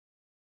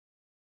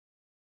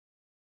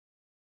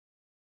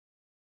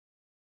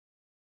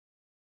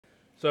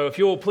So if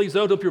you'll please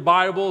open up your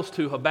Bibles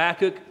to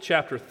Habakkuk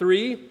chapter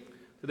 3.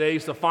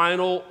 Today's the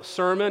final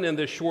sermon in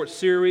this short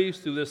series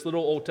through this little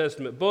Old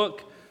Testament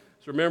book.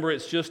 So remember,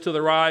 it's just to the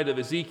right of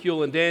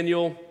Ezekiel and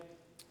Daniel,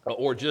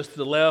 or just to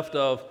the left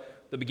of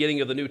the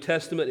beginning of the New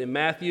Testament in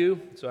Matthew.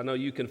 So I know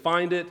you can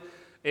find it.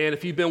 And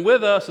if you've been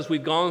with us as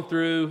we've gone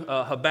through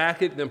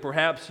Habakkuk, then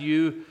perhaps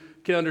you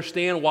can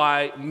understand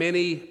why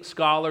many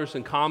scholars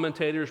and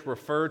commentators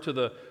refer to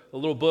the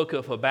little book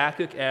of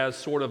Habakkuk as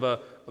sort of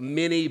a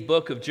mini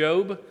book of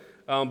Job,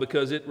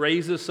 because it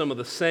raises some of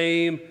the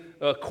same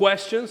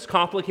questions,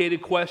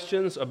 complicated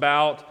questions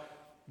about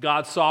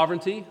God's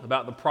sovereignty,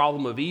 about the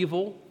problem of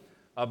evil,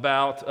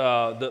 about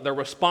the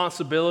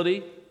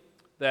responsibility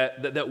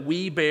that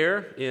we bear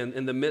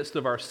in the midst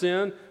of our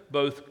sin,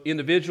 both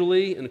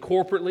individually and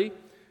corporately.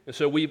 And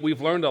so we've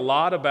learned a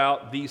lot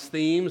about these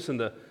themes in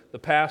the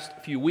past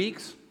few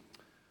weeks.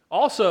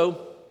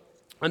 Also,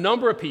 a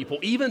number of people,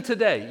 even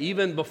today,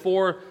 even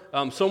before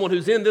someone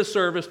who's in this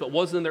service but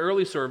wasn't in the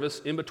early service,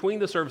 in between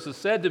the services,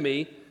 said to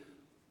me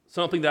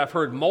something that I've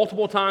heard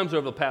multiple times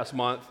over the past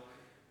month: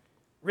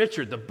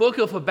 Richard, the book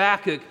of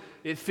Habakkuk,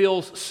 it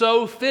feels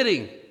so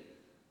fitting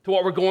to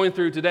what we're going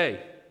through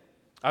today.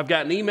 I've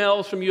gotten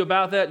emails from you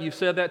about that. You've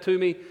said that to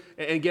me.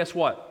 And guess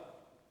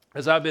what?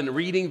 As I've been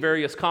reading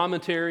various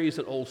commentaries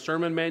and old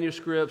sermon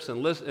manuscripts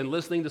and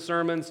listening to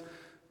sermons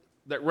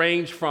that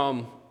range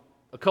from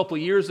a couple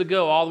of years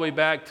ago all the way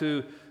back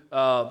to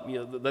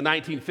the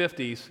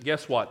 1950s,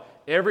 guess what?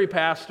 Every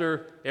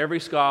pastor, every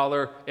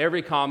scholar,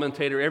 every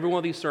commentator, every one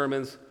of these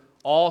sermons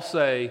all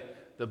say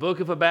the book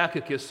of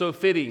Habakkuk is so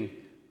fitting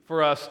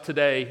for us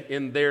today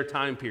in their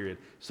time period,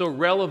 so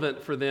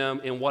relevant for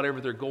them in whatever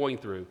they're going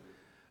through.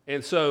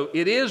 And so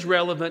it is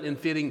relevant and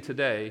fitting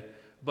today,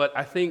 but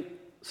I think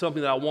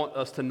something that I want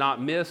us to not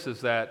miss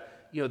is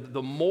that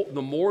the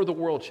more the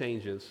world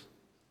changes,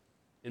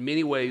 in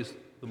many ways,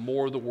 the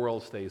more the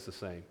world stays the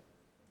same.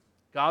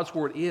 God's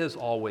word is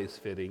always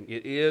fitting.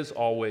 It is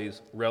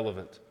always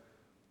relevant.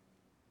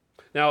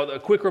 Now, a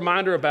quick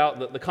reminder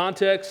about the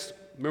context.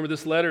 Remember,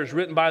 this letter is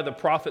written by the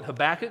prophet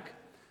Habakkuk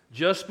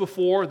just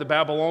before the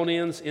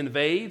Babylonians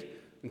invade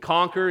and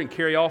conquer and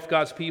carry off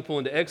God's people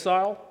into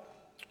exile.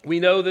 We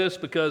know this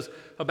because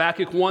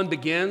Habakkuk 1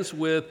 begins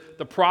with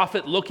the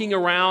prophet looking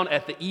around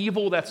at the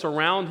evil that's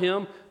around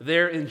him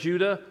there in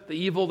Judah, the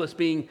evil that's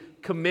being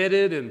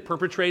committed and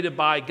perpetrated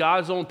by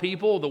God's own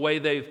people, the way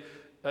they've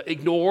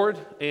ignored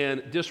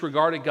and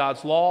disregarded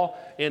God's law.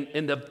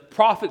 And the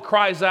prophet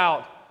cries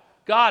out,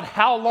 God,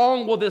 how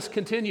long will this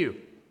continue?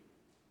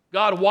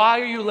 God, why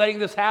are you letting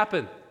this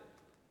happen?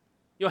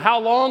 How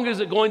long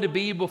is it going to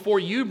be before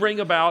you bring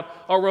about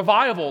a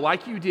revival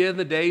like you did in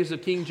the days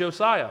of King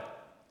Josiah?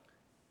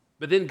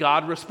 But then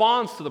God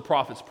responds to the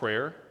prophet's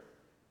prayer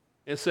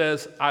and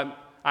says, I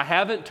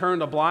haven't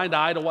turned a blind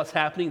eye to what's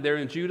happening there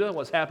in Judah,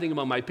 what's happening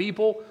among my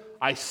people.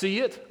 I see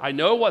it, I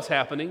know what's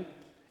happening,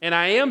 and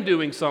I am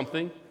doing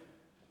something.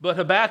 But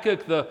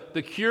Habakkuk,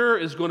 the cure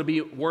is going to be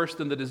worse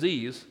than the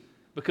disease,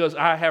 because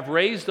I have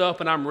raised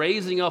up and I'm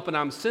raising up and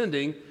I'm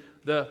sending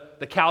the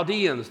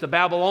Chaldeans, the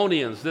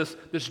Babylonians,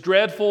 this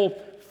dreadful,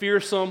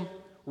 fearsome,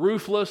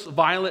 ruthless,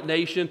 violent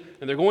nation,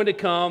 and they're going to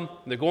come,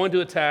 and they're going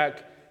to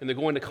attack, and they're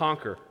going to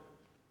conquer.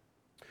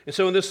 And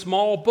so in this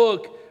small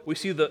book, we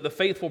see the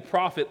faithful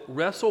prophet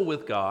wrestle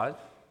with God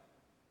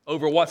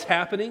over what's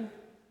happening,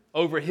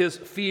 over his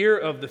fear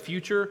of the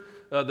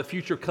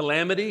future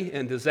calamity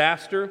and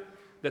disaster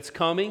that's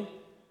coming,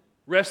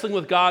 wrestling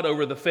with God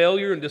over the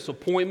failure and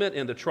disappointment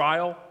and the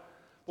trial.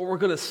 What we're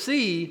going to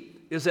see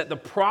is that the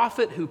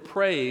prophet who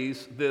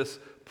prays this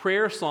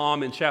prayer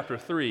psalm in chapter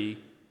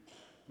 3,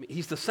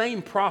 he's the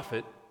same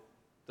prophet,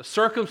 the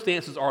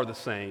circumstances are the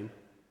same,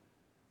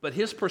 but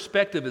his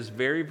perspective is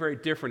very, very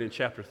different in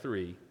chapter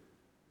 3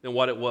 than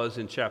what it was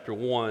in chapter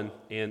 1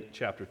 and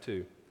chapter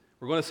 2.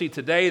 We're going to see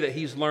today that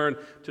he's learned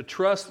to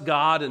trust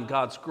God and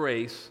God's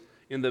grace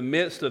in the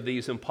midst of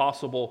these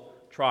impossible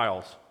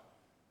trials.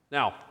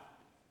 Now,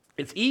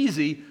 it's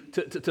easy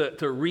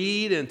to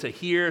read and to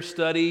hear,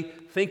 study,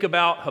 think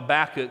about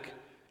Habakkuk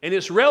and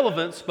its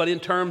relevance, but in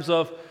terms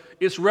of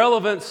its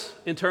relevance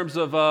in terms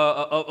of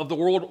the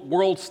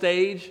world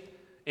stage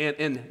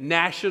and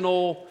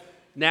national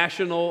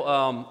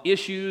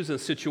issues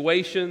and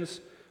situations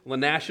on the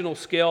national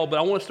scale. But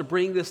I want us to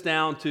bring this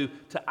down to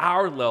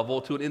our level,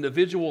 to an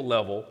individual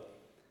level.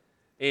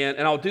 And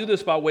I'll do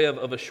this by way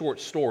of a short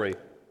story.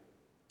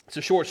 It's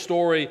a short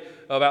story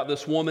about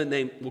this woman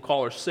named, we'll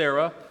call her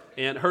Sarah.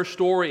 And her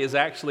story is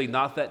actually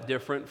not that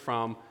different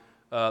from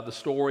the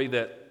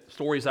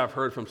stories I've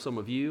heard from some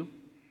of you.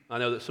 I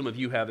know that some of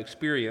you have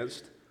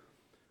experienced.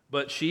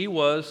 But she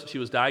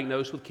was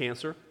diagnosed with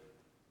cancer.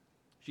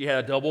 She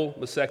had a double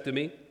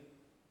mastectomy,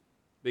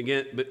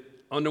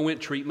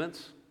 underwent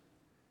treatments.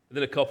 And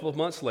then a couple of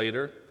months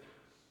later,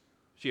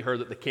 she heard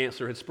that the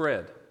cancer had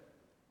spread.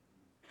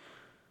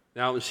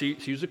 Now, she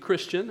was a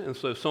Christian, and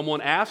so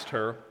someone asked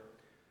her,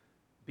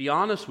 be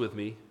honest with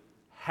me,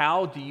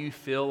 how do you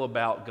feel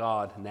about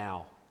God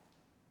now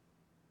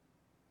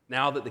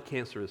that the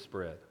cancer has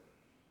spread?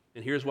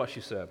 And here's what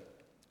she said.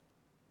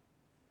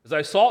 As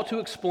I sought to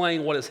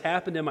explain what has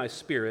happened in my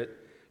spirit,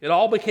 it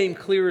all became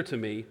clearer to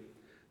me.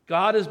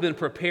 God has been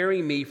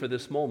preparing me for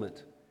this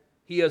moment.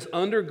 He has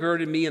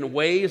undergirded me in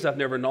ways I've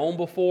never known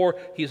before.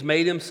 He's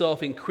made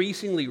himself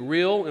increasingly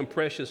real and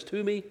precious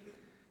to me.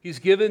 He's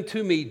given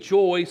to me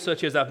joy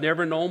such as I've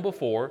never known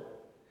before,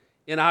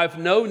 and I've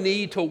no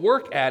need to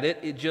work at it.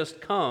 It just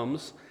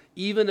comes,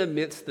 even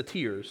amidst the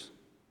tears.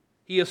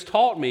 He has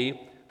taught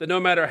me that no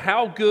matter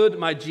how good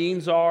my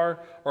genes are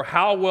or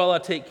how well I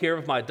take care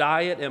of my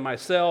diet and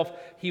myself,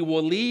 he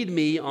will lead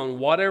me on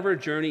whatever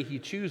journey he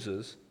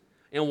chooses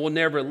and will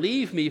never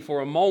leave me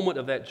for a moment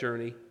of that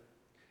journey.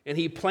 And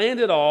he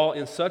planned it all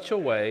in such a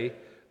way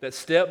that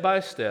step by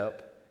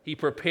step, he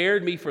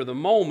prepared me for the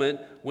moment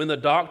when the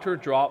doctor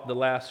dropped the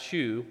last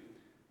shoe.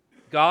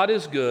 God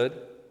is good,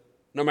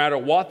 no matter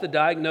what the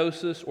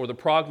diagnosis or the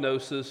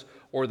prognosis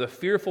or the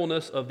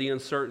fearfulness of the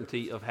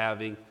uncertainty of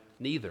having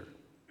neither.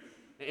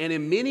 And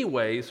in many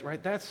ways,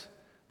 right,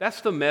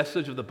 that's the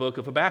message of the book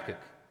of Habakkuk.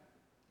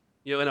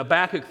 You know, in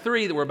Habakkuk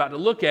 3 that we're about to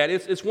look at,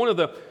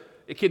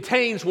 it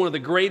contains one of the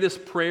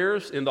greatest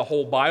prayers in the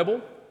whole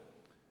Bible.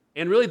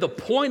 And really the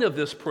point of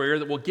this prayer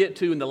that we'll get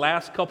to in the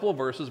last couple of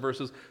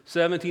verses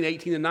 17,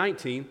 18, and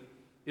 19,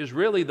 is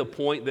really the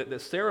point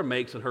that Sarah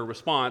makes in her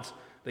response,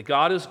 that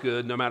God is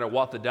good no matter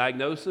what the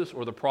diagnosis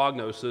or the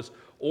prognosis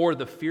or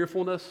the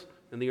fearfulness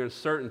and the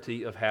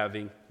uncertainty of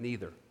having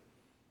neither.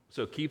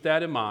 So keep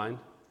that in mind.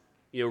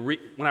 You know,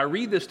 when I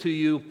read this to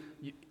you,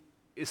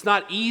 it's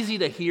not easy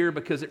to hear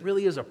because it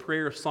really is a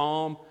prayer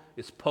psalm.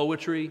 It's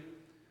poetry.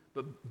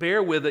 But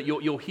bear with it.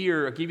 You'll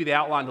hear, I'll give you the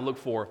outline to look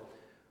for.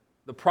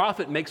 The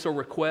prophet makes a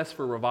request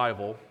for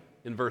revival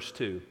in verse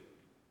 2.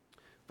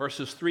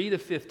 Verses 3 to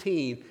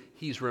 15,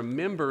 he's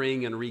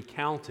remembering and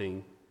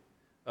recounting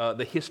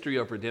the history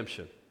of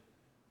redemption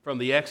from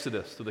the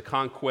Exodus to the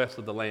conquest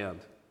of the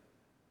land.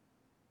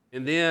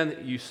 And then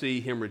you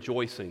see him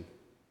rejoicing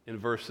in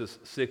verses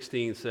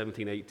 16,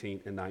 17,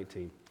 18, and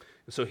 19.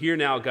 And so hear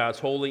now God's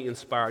holy,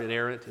 inspired,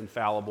 inerrant,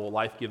 infallible,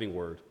 life-giving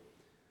word.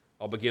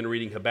 I'll begin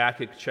reading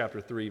Habakkuk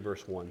chapter 3,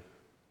 verse 1.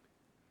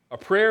 A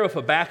prayer of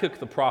Habakkuk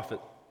the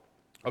prophet,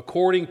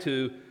 according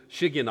to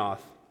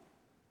Shigionoth.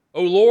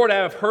 O Lord, I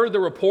have heard the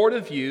report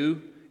of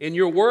you. In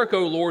your work,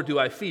 O Lord, do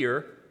I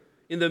fear.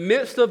 In the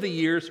midst of the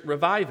years,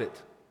 revive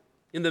it.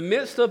 In the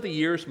midst of the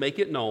years, make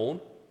it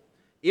known.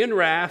 In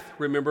wrath,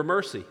 remember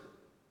mercy.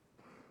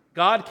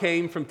 God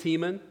came from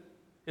Teman,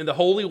 and the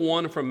Holy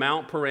One from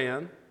Mount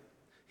Paran.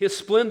 His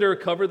splendor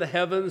covered the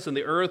heavens, and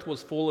the earth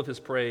was full of his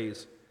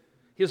praise.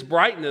 His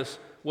brightness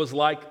was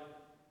like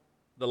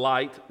the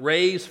light.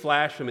 Rays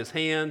flashed from his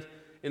hand,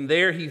 and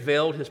there he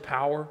veiled his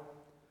power.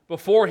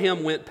 Before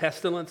him went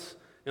pestilence,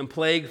 and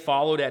plague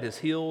followed at his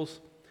heels.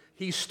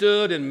 He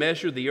stood and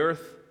measured the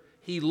earth.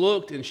 He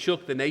looked and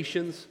shook the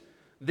nations.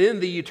 Then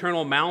the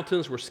eternal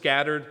mountains were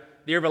scattered.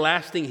 The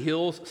everlasting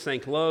hills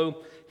sank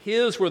low.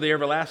 His were the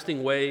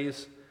everlasting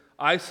ways.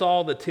 I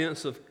saw the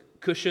tents of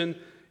Cushan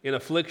in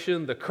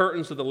affliction. The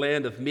curtains of the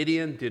land of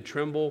Midian did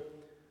tremble.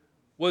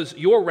 Was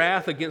your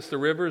wrath against the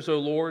rivers, O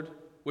Lord?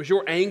 Was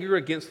your anger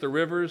against the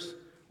rivers,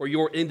 or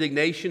your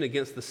indignation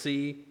against the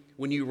sea,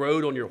 when you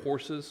rode on your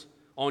horses,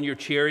 on your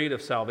chariot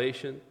of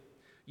salvation?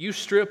 You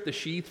stripped the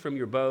sheath from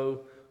your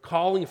bow,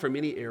 calling for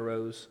many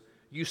arrows.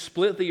 You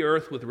split the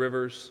earth with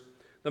rivers.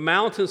 The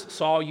mountains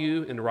saw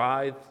you and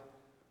writhed.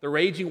 The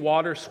raging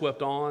waters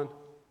swept on.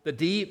 The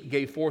deep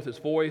gave forth its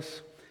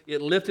voice.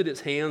 It lifted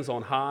its hands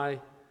on high.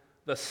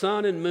 The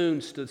sun and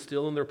moon stood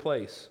still in their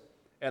place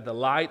at the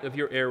light of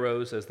your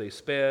arrows as they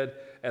sped,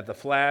 at the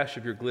flash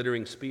of your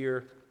glittering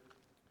spear.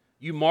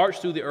 You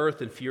marched through the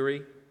earth in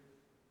fury.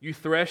 You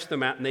threshed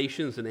the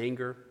nations in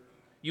anger.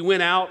 You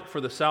went out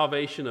for the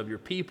salvation of your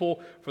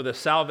people, for the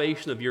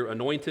salvation of your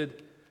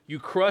anointed. You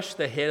crushed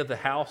the head of the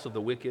house of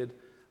the wicked,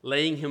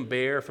 laying him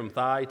bare from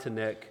thigh to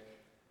neck.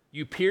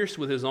 You pierced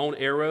with his own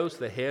arrows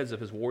the heads of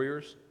his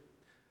warriors,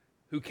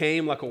 who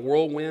came like a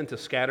whirlwind to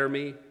scatter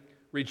me,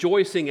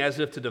 rejoicing as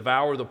if to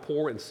devour the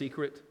poor in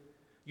secret.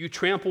 You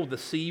trampled the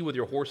sea with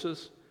your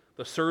horses,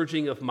 the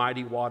surging of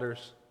mighty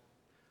waters.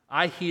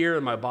 I hear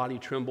and my body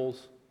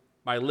trembles.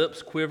 My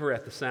lips quiver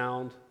at the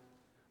sound.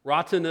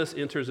 Rottenness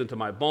enters into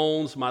my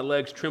bones. My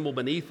legs tremble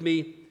beneath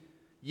me.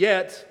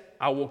 Yet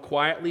I will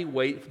quietly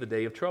wait for the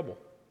day of trouble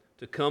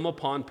to come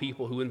upon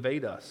people who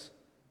invade us.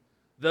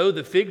 Though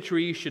the fig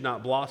tree should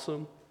not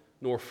blossom,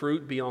 nor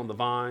fruit be on the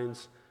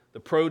vines, the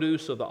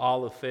produce of the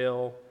olive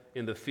fail,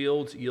 and the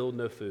fields yield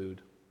no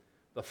food.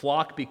 The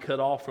flock be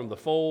cut off from the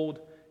fold,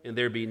 and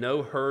there be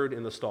no herd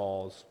in the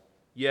stalls.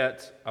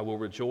 Yet I will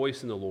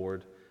rejoice in the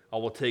Lord. I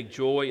will take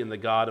joy in the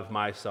God of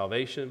my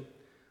salvation.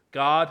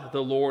 God,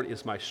 the Lord,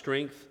 is my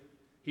strength.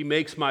 He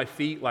makes my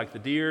feet like the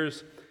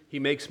deer's. He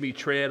makes me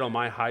tread on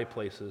my high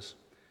places.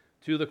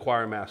 To the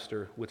choir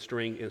master with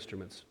string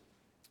instruments.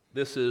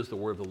 This is the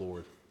word of the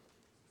Lord.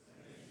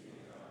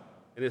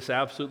 And it's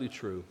absolutely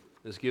true.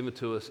 It's given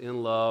to us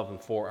in love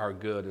and for our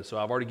good. And so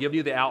I've already given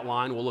you the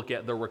outline. We'll look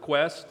at the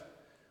request,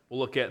 we'll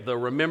look at the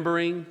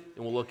remembering,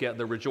 and we'll look at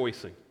the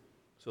rejoicing.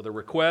 So the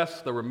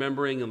request, the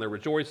remembering, and the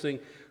rejoicing.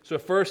 So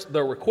first,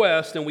 the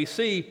request, and we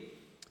see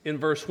in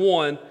verse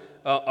 1,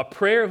 a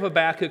prayer of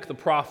Habakkuk the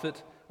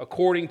prophet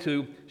according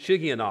to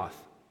Shigionoth.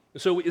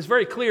 And so it's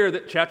very clear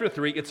that chapter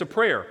 3, it's a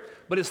prayer.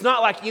 But it's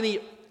not like any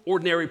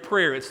ordinary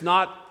prayer. It's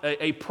not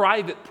a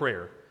private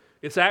prayer.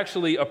 It's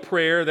actually a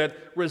prayer that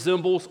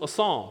resembles a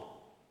psalm.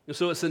 And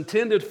so it's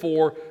intended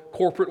for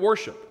corporate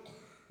worship.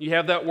 You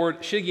have that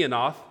word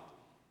Shigionoth.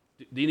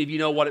 Do any of you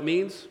know what it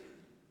means?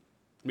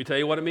 Let me tell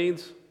you what it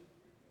means.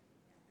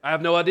 I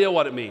have no idea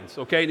what it means,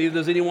 okay? Neither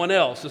does anyone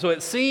else. So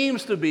it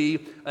seems to be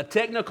a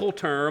technical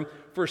term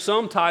for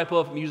some type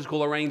of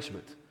musical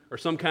arrangement or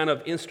some kind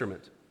of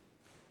instrument.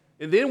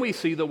 And then we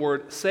see the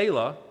word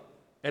Selah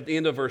at the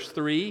end of verse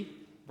 3,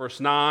 verse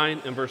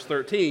 9, and verse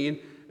 13.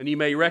 And you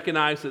may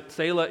recognize that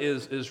Selah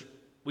is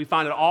we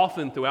find it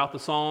often throughout the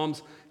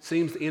Psalms,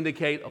 seems to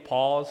indicate a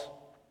pause,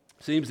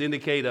 seems to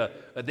indicate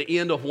the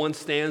end of one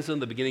stanza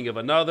and the beginning of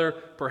another,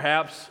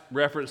 perhaps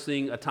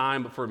referencing a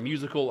time for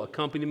musical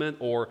accompaniment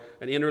or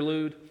an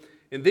interlude.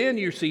 And then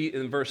you see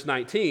in verse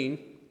 19,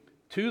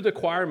 to the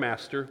choir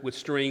master with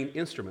string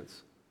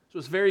instruments. So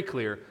it's very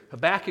clear.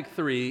 Habakkuk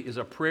 3 is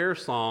a prayer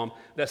psalm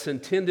that's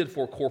intended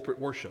for corporate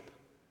worship.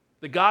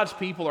 The God's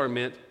people are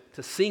meant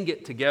to sing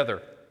it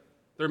together.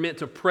 They're meant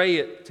to pray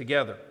it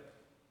together.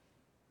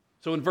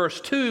 So in verse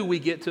 2, we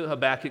get to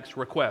Habakkuk's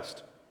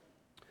request.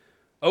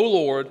 O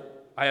Lord,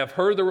 I have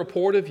heard the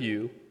report of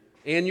you,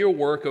 and your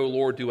work, O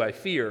Lord, do I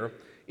fear.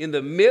 In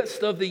the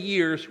midst of the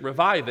years,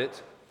 revive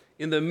it.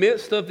 In the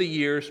midst of the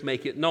years,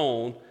 make it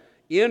known.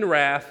 In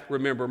wrath,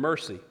 remember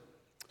mercy.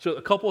 So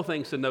a couple of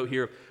things to note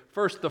here.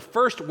 First, the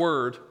first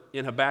word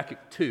in Habakkuk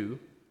 2,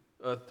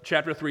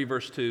 chapter 3,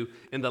 verse 2,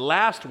 and the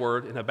last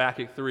word in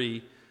Habakkuk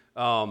 3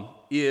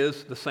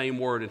 is the same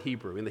word in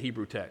Hebrew, in the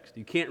Hebrew text.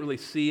 You can't really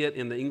see it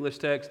in the English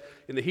text.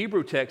 In the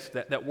Hebrew text,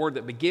 that word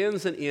that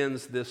begins and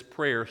ends this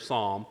prayer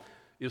psalm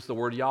is the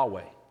word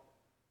Yahweh,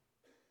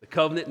 the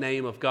covenant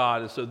name of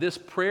God. And so this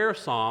prayer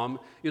psalm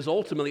is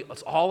ultimately,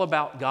 it's all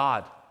about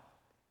God,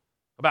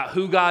 about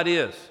who God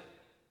is,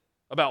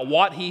 about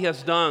what He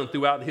has done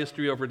throughout the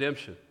history of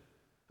redemption,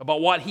 about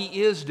what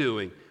He is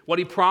doing, what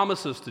He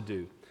promises to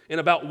do, and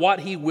about what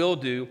He will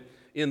do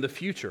in the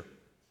future.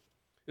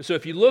 And so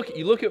if you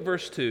look at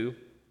verse 2,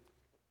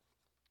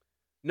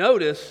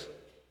 notice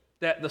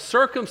that the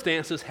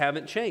circumstances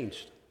haven't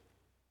changed.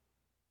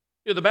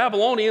 You know, the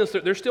Babylonians,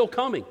 they're still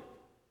coming.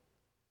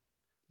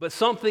 But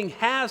something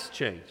has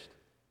changed.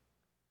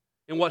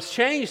 And what's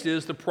changed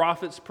is the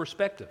prophet's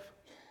perspective.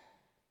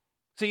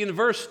 See, in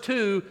verse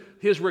 2,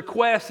 his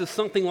request is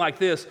something like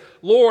this.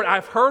 Lord,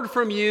 I've heard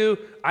from you.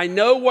 I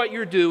know what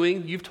you're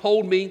doing. You've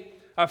told me.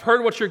 I've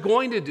heard what you're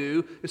going to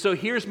do. And so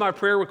here's my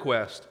prayer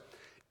request.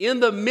 In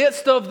the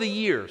midst of the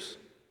years,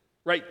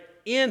 right?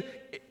 In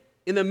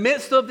the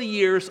midst of the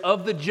years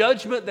of the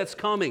judgment that's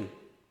coming,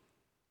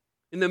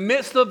 in the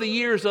midst of the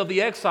years of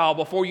the exile,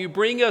 before you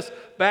bring us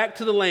back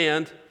to the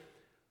land,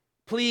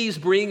 please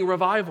bring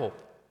revival.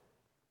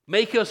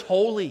 Make us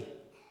holy.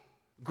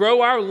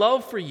 Grow our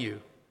love for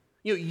you.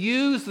 You know,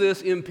 use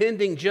this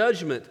impending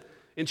judgment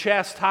and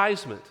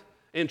chastisement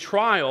and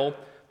trial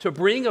to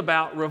bring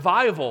about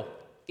revival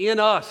in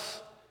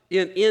us,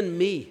 in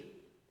me.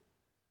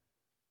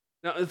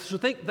 Now, so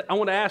I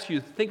want to ask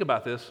you, think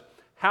about this.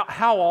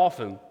 How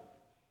often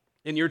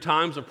in your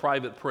times of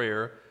private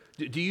prayer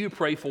do you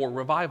pray for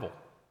revival?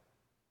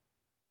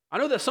 I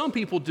know that some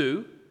people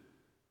do,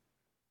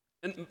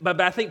 but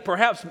I think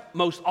perhaps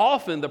most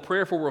often the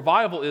prayer for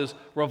revival is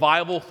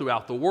revival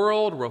throughout the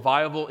world,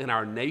 revival in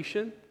our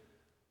nation,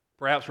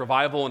 perhaps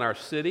revival in our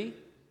city,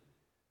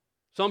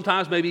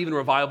 sometimes maybe even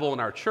revival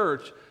in our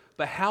church.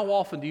 But how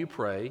often do you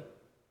pray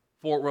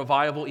for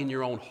revival in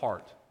your own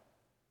heart,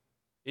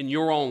 in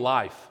your own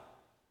life?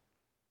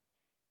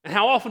 And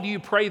how often do you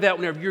pray that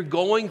whenever you're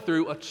going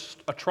through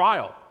a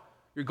trial,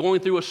 you're going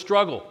through a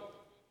struggle,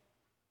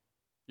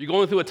 you're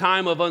going through a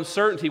time of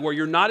uncertainty where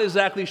you're not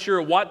exactly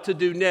sure what to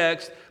do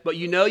next, but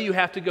you know you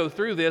have to go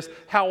through this?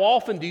 How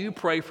often do you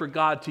pray for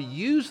God to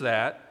use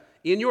that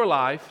in your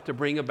life to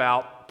bring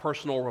about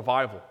personal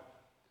revival,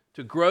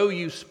 to grow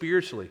you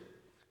spiritually,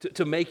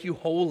 to make you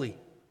holy?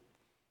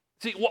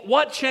 See,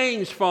 what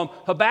changed from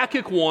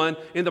Habakkuk 1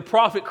 and the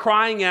prophet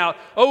crying out,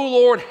 "Oh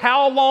Lord,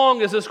 how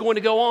long is this going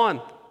to go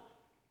on?"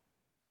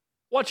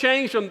 What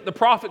changed from the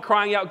prophet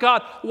crying out,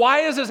 "God,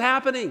 why is this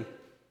happening?"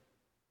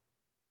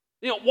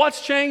 You know,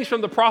 what's changed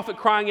from the prophet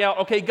crying out,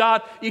 "Okay,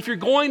 God, if you're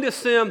going to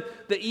send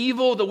the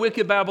evil, the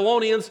wicked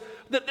Babylonians,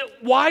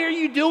 why are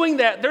you doing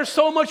that? They're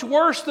so much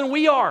worse than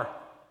we are,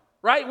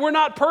 right? We're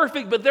not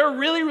perfect, but they're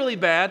really, really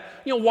bad.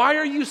 You know, why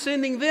are you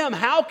sending them?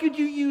 How could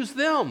you use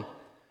them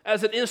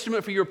as an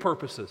instrument for your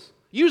purposes?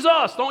 Use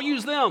us, don't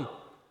use them."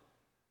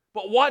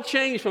 But what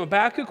changed from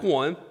Habakkuk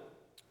 1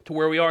 to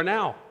where we are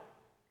now?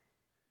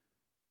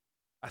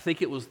 I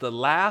think it was the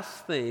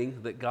last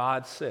thing that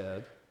God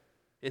said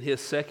in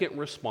his second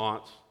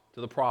response to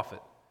the prophet.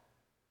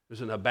 It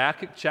was in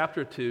Habakkuk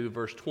chapter 2,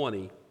 verse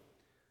 20.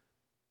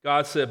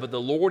 God said, "But the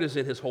Lord is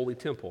in his holy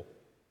temple.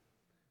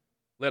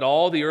 Let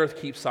all the earth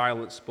keep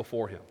silence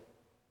before him."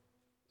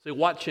 See,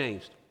 what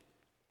changed?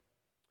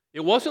 It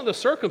wasn't the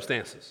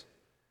circumstances,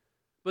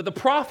 But the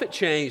prophet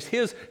changed.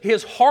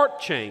 His heart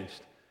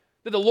changed.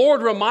 That the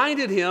Lord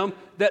reminded him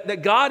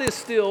that God is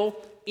still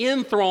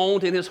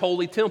enthroned in his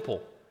holy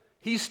temple.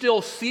 He's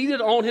still seated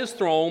on his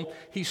throne.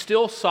 He's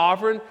still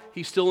sovereign.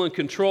 He's still in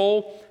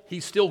control.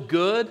 He's still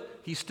good.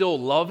 He's still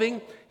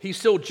loving. He's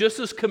still just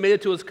as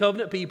committed to his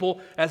covenant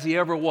people as he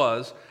ever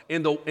was.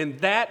 And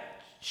that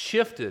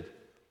shifted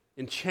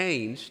and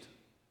changed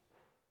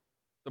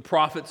the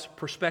prophet's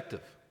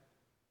perspective.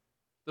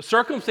 The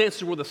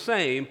circumstances were the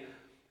same,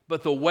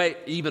 but the way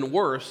even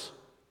worse,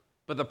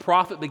 but the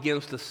prophet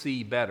begins to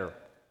see better.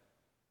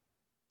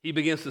 He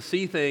begins to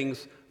see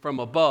things from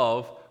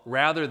above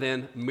rather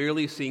than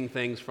merely seeing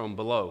things from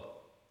below.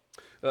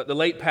 The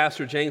late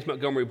pastor James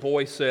Montgomery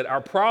Boyce said,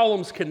 "Our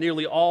problems can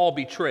nearly all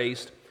be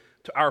traced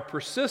to our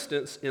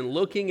persistence in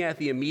looking at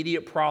the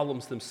immediate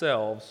problems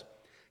themselves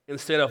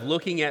instead of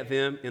looking at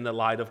them in the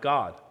light of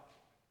God."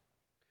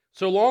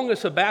 So long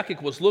as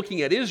Habakkuk was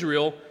looking at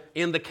Israel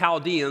and the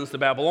Chaldeans, the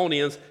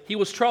Babylonians, he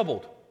was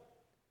troubled.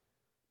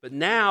 But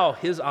now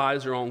his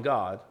eyes are on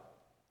God,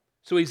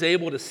 so he's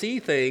able to see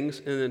things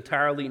in an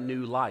entirely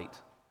new light.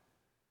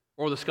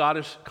 Or the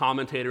Scottish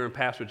commentator and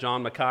pastor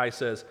John Mackay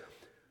says,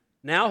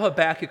 "Now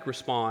Habakkuk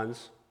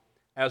responds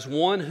as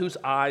one whose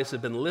eyes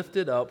have been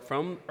lifted up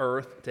from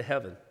earth to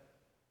heaven.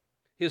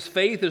 His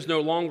faith is no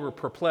longer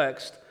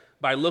perplexed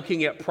by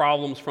looking at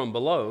problems from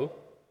below.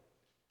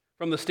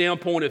 From the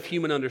standpoint of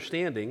human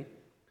understanding,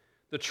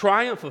 the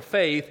triumph of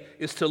faith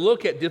is to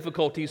look at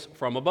difficulties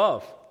from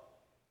above,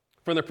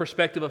 from the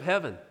perspective of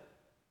heaven.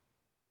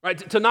 Right?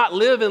 To not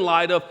live in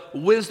light of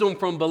wisdom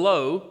from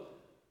below,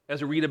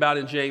 as we read about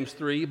in James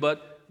 3,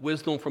 but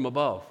wisdom from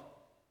above.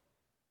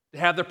 To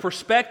have the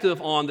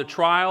perspective on the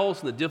trials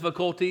and the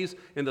difficulties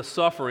and the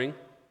suffering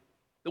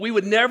that we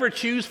would never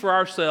choose for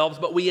ourselves,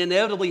 but we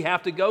inevitably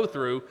have to go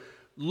through,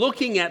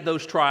 looking at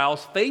those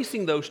trials,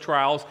 facing those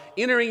trials,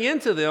 entering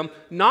into them,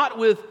 not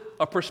with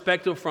a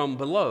perspective from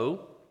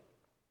below,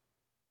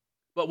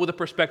 but with a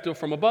perspective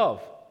from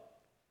above.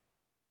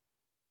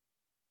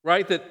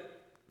 Right? That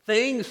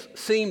things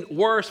seemed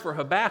worse for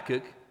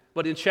Habakkuk,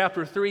 but in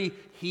chapter 3,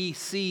 he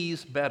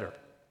sees better.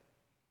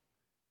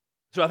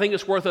 So I think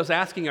it's worth us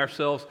asking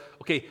ourselves,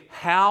 okay,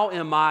 how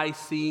am I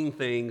seeing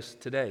things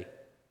today?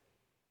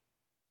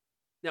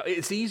 Now,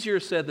 it's easier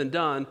said than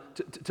done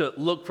to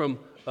look from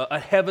a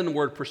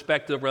heavenward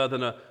perspective rather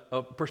than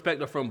a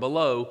perspective from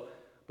below.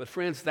 But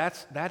friends,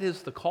 that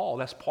is the call.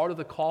 That's part of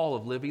the call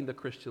of living the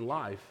Christian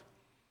life,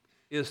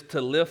 is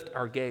to lift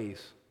our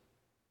gaze,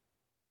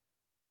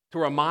 to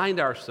remind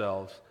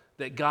ourselves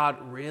that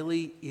God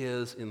really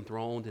is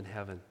enthroned in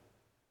heaven,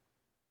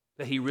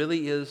 that he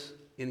really is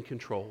in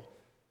control,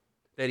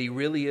 that he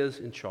really is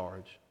in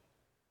charge,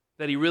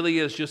 that he really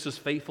is just as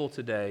faithful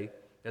today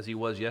as he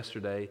was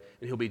yesterday,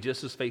 and he'll be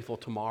just as faithful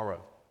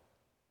tomorrow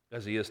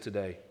as he is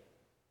today.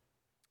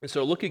 And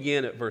so look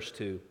again at verse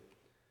 2.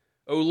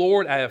 "O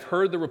Lord, I have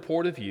heard the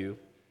report of you,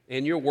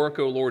 and your work,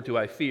 O Lord, do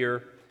I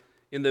fear.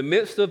 In the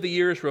midst of the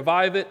years,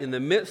 revive it. In the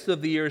midst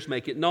of the years,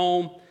 make it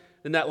known."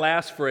 Then that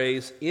last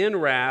phrase, "in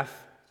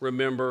wrath,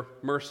 remember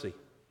mercy."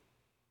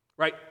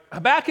 Right?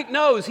 Habakkuk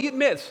knows, he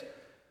admits,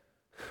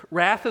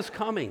 wrath is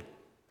coming.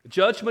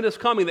 Judgment is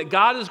coming, that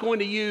God is going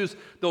to use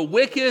the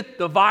wicked,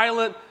 the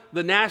violent,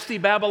 the nasty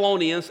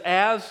Babylonians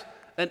as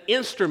an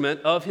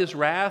instrument of his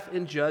wrath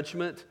and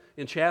judgment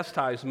and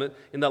chastisement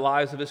in the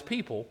lives of his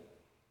people.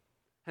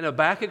 And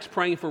Habakkuk's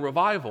praying for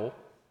revival,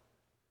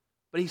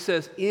 but he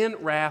says, "in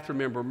wrath,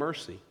 remember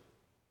mercy."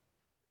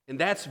 And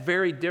that's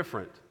very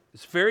different.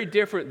 It's very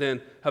different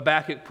than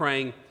Habakkuk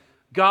praying,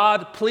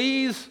 "God,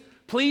 please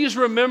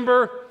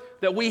remember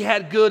that we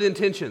had good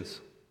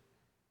intentions."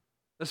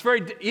 That's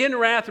in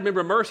wrath,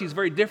 remember mercy is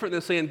very different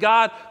than saying,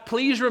 "God,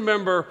 please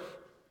remember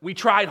we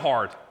tried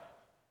hard."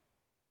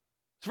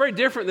 It's very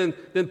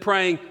different than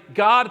praying,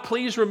 "God,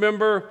 please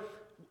remember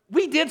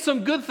we did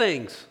some good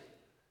things.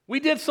 We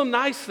did some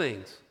nice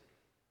things."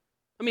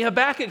 I mean,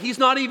 Habakkuk, he's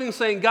not even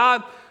saying,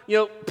 "God,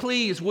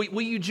 please,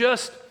 will you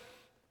just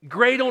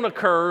grade on a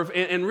curve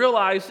and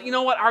realize, you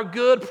know what, our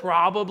good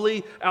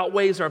probably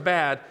outweighs our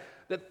bad."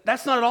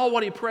 That's not at all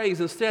what he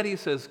prays. Instead, he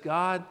says,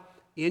 "God,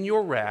 in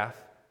your wrath,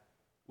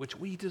 which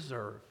we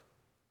deserve,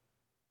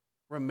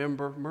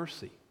 remember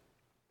mercy."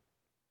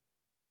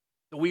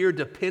 That we are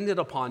dependent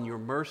upon your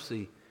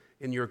mercy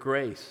and your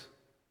grace.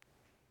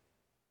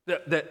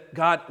 That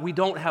God, we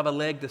don't have a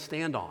leg to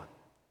stand on.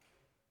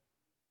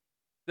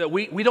 That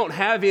we don't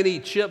have any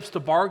chips to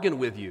bargain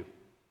with you.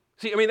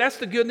 See, I mean, that's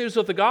the good news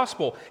of the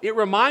gospel. It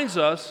reminds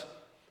us,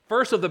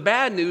 first, of the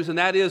bad news, and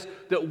that is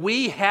that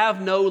we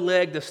have no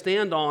leg to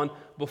stand on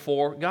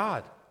before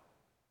God.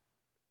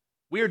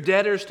 We are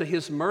debtors to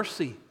his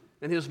mercy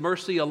and his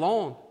mercy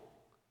alone.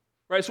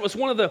 Right? So it's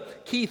one of the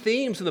key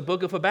themes in the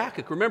book of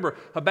Habakkuk. Remember,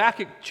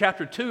 Habakkuk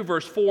chapter 2,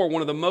 verse 4,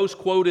 one of the most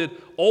quoted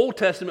Old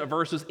Testament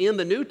verses in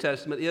the New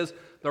Testament is,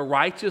 "The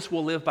righteous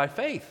will live by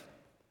faith."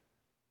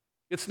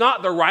 It's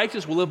not the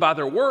righteous will live by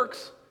their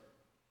works.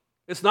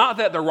 It's not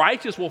that the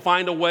righteous will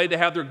find a way to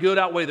have their good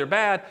outweigh their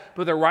bad,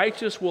 but the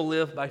righteous will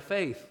live by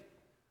faith.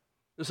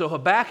 And so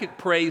Habakkuk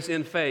prays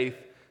in faith,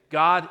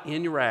 God,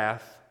 in your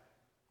wrath,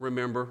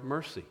 remember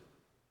mercy.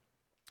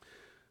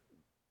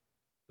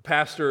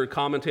 Pastor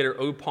commentator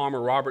O.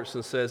 Palmer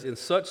Robertson says, in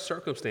such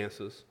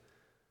circumstances,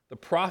 the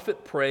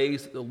prophet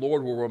prays that the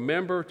Lord will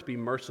remember to be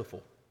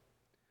merciful.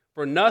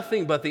 For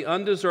nothing but the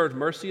undeserved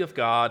mercy of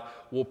God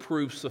will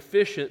prove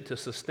sufficient to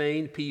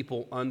sustain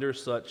people under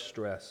such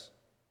stress.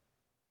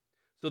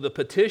 So the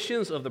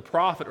petitions of the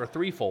prophet are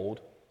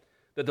threefold: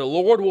 that the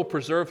Lord will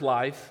preserve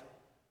life,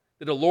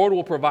 that the Lord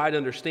will provide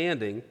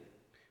understanding,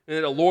 and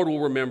that the Lord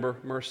will remember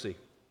mercy.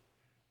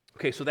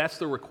 Okay, so that's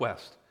the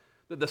request.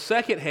 The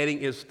second heading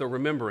is the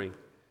remembering.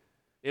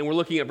 And we're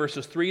looking at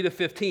verses 3 to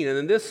 15. And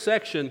in this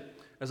section,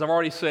 as I've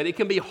already said, it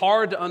can be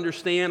hard to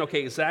understand,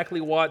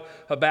 exactly what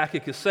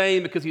Habakkuk is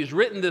saying, because he's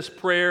written this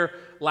prayer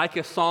like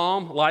a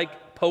psalm,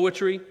 like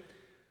poetry.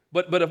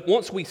 But if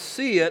once we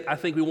see it, I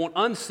think we won't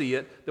unsee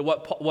it, that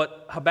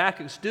what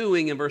Habakkuk's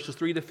doing in verses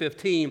 3 to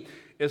 15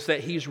 is that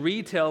he's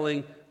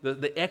retelling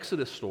the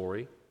Exodus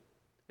story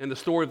and the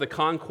story of the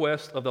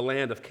conquest of the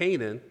land of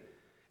Canaan,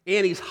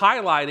 and he's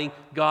highlighting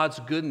God's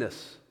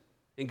goodness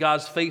and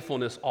God's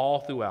faithfulness all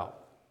throughout.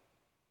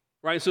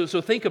 Right?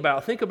 So think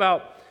about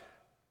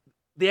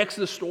the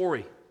Exodus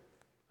story,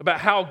 about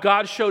how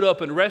God showed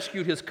up and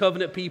rescued his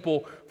covenant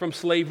people from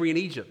slavery in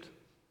Egypt.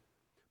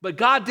 But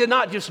God did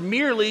not just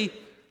merely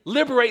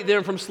liberate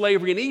them from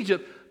slavery in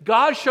Egypt.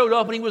 God showed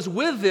up and he was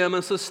with them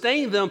and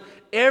sustained them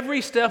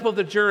every step of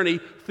the journey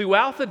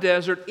throughout the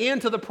desert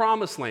into the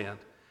promised land.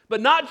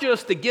 But not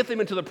just to get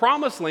them into the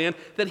promised land,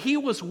 that he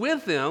was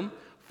with them,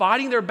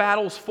 fighting their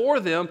battles for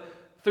them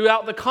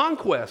throughout the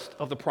conquest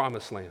of the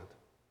promised land.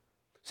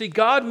 See,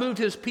 God moved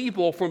his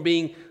people from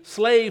being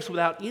slaves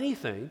without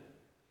anything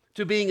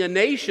to being a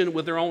nation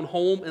with their own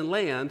home and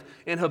land,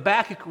 and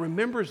Habakkuk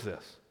remembers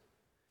this.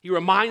 He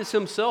reminds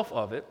himself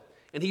of it,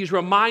 and he's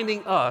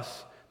reminding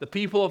us, the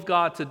people of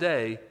God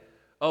today,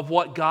 of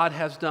what God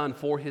has done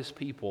for his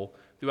people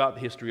throughout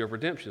the history of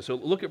redemption. So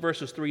look at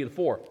verses 3 and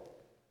 4.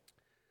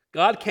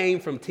 God came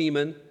from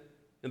Teman,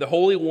 and the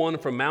Holy One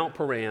from Mount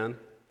Paran.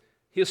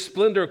 His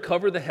splendor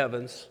covered the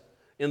heavens,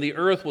 and the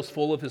earth was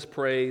full of his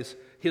praise.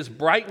 His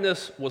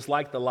brightness was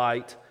like the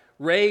light.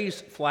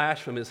 Rays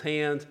flashed from his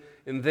hand,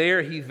 and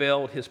there he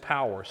veiled his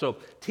power. So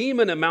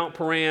Teman and Mount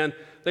Paran,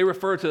 they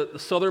refer to the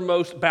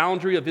southernmost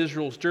boundary of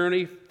Israel's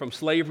journey from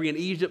slavery in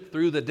Egypt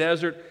through the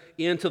desert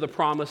into the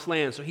promised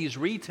land. So he's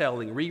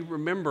retelling,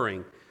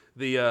 remembering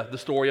the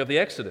story of the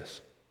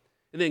Exodus.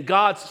 And then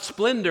God's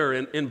splendor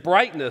and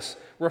brightness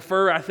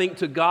refer, I think,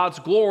 to God's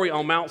glory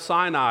on Mount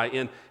Sinai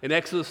in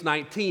Exodus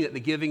 19 at the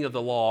giving of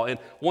the law. And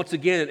once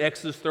again in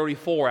Exodus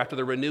 34 after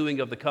the renewing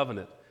of the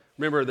covenant.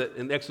 Remember that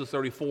in Exodus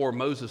 34,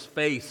 Moses'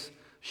 face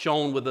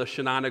shone with the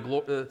Shekinah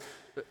glory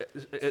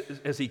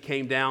as he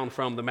came down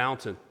from the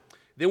mountain.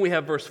 Then we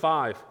have verse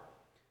 5.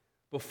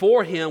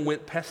 Before him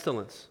went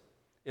pestilence,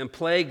 and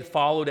plague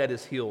followed at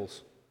his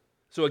heels.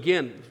 So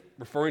again,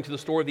 referring to the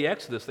story of the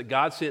Exodus, that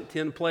God sent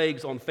 10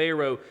 plagues on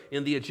Pharaoh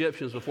and the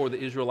Egyptians before the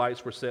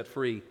Israelites were set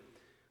free.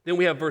 Then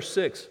we have verse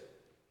 6.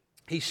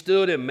 He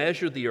stood and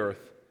measured the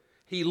earth.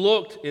 He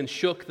looked and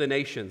shook the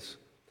nations.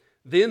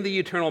 Then the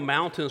eternal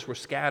mountains were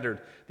scattered.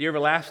 The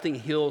everlasting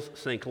hills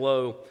sank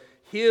low.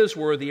 His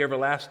were the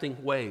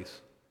everlasting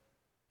ways.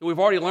 And we've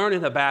already learned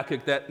in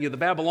Habakkuk that the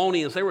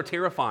Babylonians, they were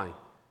terrifying.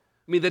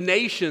 I mean, the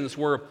nations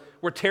were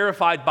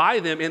terrified by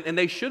them, and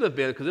they should have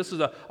been, because this is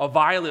a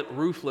violent,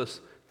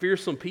 ruthless,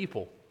 fearsome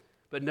people.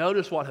 But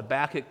notice what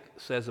Habakkuk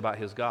says about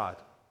his God.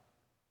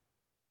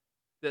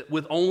 That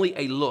with only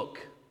a look,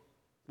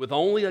 with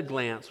only a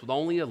glance, with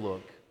only a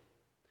look,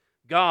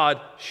 God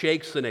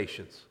shakes the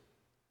nations.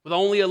 With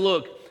only a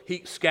look,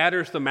 he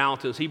scatters the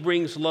mountains. He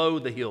brings low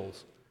the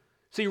hills.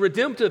 See,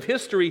 redemptive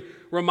history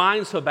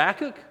reminds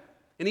Habakkuk,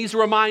 and he's to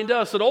remind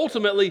us that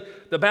ultimately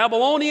the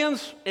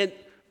Babylonians and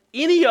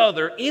any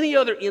other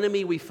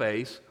enemy we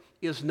face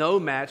is no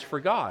match for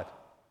God.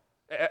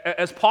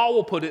 As Paul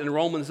will put it in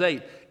Romans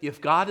 8,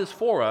 if God is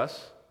for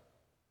us,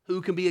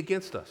 who can be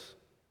against us?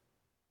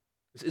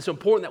 It's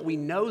important that we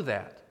know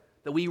that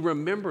we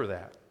remember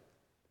that.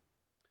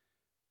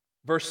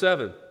 Verse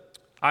 7,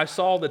 I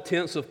saw the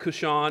tents of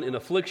Cushan in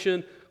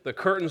affliction, the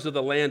curtains of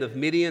the land of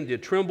Midian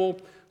did tremble.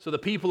 So the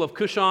people of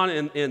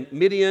Cushan and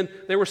Midian,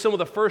 they were some of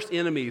the first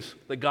enemies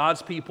that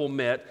God's people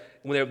met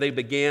when they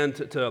began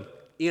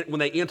when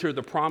they entered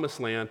the promised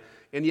land,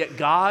 and yet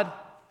God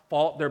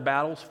fought their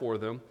battles for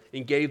them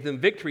and gave them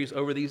victories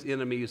over these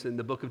enemies in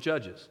the book of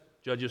Judges.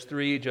 Judges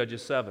 3,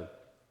 Judges 7.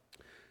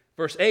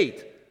 Verse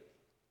 8,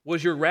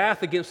 was your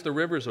wrath against the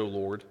rivers, O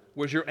Lord?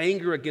 Was your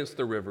anger against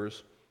the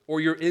rivers,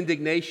 or your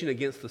indignation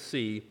against the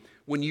sea,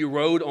 when you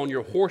rode on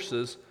your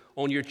horses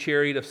on your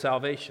chariot of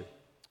salvation?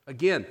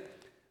 Again,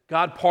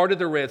 God parted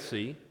the Red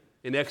Sea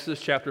in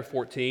Exodus chapter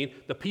 14.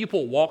 The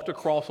people walked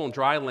across on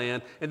dry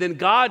land, and then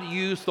God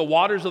used the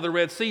waters of the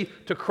Red Sea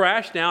to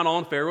crash down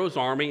on Pharaoh's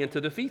army and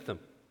to defeat them.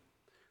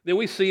 Then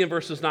we see in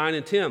verses 9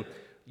 and 10,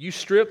 you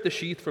stripped the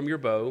sheath from your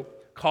bow,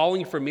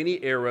 calling for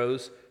many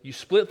arrows. You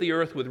split the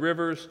earth with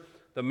rivers.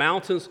 The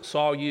mountains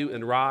saw you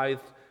and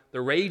writhed.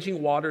 The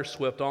raging waters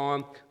swept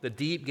on. The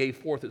deep gave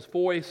forth its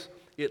voice,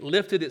 it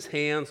lifted its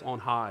hands on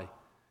high.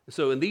 And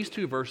so in these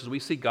two verses, we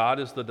see God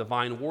as the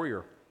divine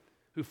warrior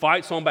who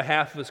fights on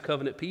behalf of his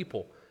covenant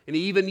people. And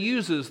he even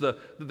uses the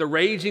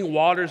raging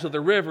waters of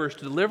the rivers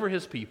to deliver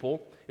his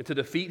people and to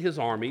defeat his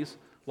armies,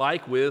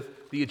 like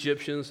with the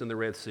Egyptians in the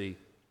Red Sea.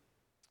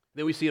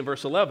 Then we see in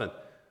verse 11,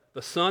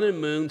 the sun and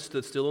moon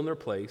stood still in their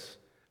place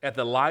at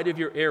the light of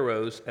your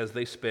arrows as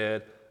they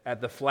sped, at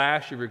the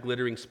flash of your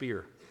glittering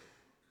spear.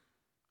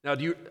 Now, I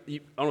don't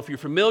know if you're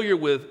familiar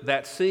with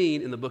that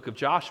scene in the book of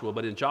Joshua,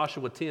 but in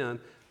Joshua 10,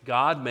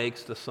 God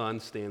makes the sun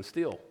stand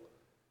still.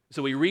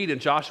 So we read in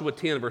Joshua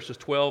 10, verses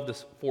 12 to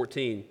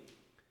 14,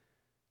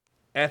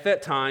 at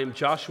that time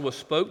Joshua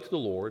spoke to the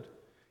Lord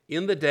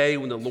in the day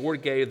when the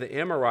Lord gave the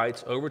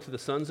Amorites over to the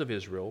sons of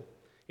Israel,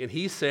 and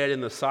he said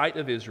in the sight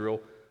of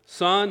Israel,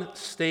 sun,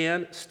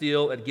 stand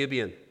still at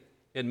Gibeon,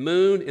 and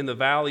moon in the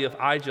valley of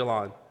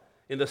Ajalon.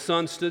 And the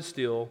sun stood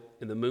still,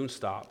 and the moon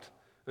stopped,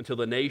 until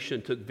the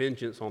nation took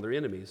vengeance on their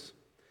enemies.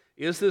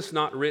 Is this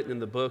not written in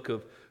the book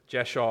of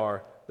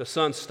Jashar? The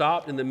sun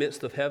stopped in the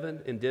midst of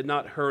heaven and did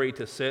not hurry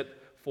to set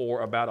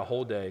for about a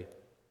whole day.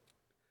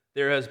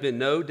 There has been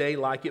no day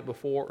like it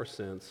before or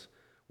since,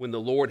 when the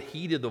Lord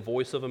heeded the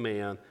voice of a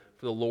man,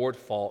 for the Lord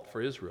fought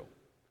for Israel.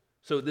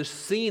 So this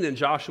scene in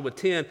Joshua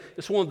 10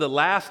 is one of the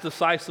last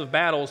decisive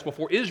battles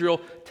before Israel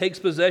takes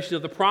possession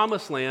of the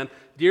promised land,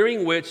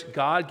 during which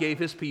God gave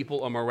his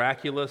people a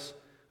miraculous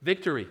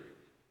victory.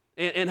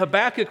 And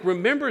Habakkuk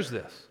remembers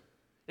this,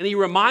 and he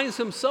reminds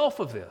himself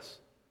of this,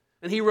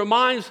 and he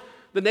reminds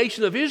the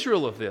nation of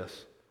Israel of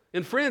this.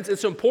 And friends,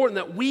 it's important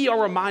that we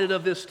are reminded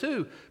of this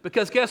too,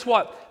 because guess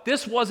what?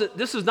 This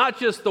is not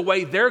just the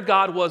way their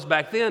God was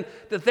back then,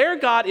 that their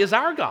God is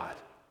our God.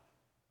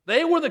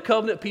 They were the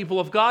covenant people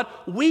of God.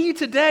 We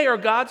today are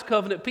God's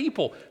covenant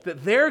people,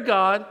 that their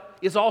God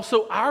is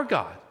also our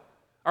God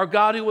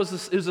who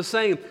is the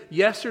same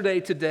yesterday,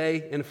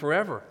 today, and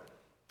forever.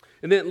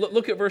 And then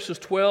look at verses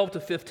 12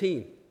 to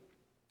 15.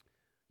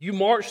 You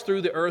marched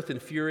through the earth in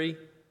fury.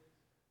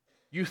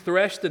 You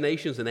threshed the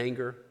nations in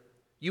anger.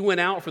 You went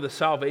out for the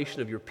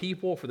salvation of your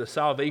people, for the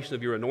salvation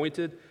of your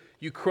anointed.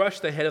 You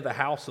crushed the head of the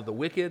house of the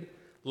wicked,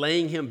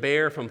 laying him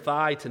bare from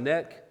thigh to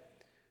neck.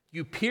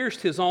 You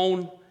pierced with his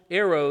own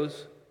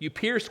arrows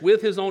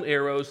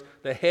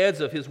the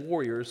heads of his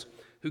warriors,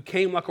 who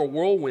came like a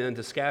whirlwind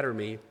to scatter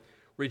me,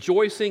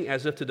 rejoicing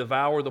as if to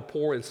devour the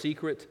poor in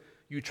secret.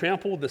 You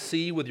trampled the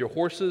sea with your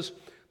horses,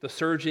 the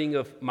surging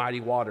of mighty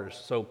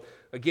waters. So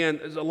again,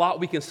 there's a lot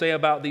we can say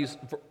about these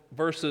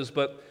verses,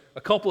 but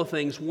a couple of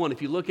things. One,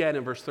 if you look at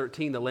in verse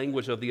 13, the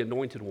language of the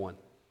anointed one.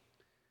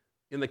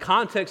 In the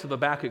context of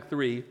Habakkuk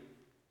 3,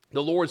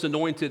 the Lord's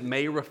anointed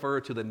may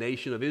refer to the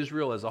nation of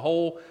Israel as a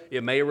whole.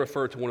 It may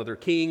refer to one of their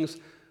kings,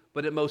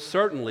 but it most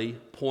certainly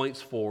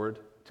points forward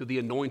to the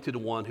anointed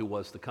one who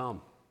was to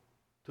come,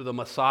 to the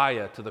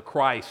Messiah, to the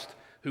Christ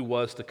who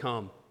was to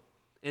come.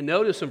 And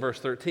notice in verse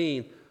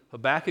 13,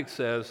 Habakkuk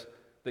says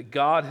that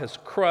God has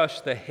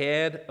crushed the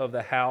head of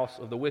the house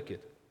of the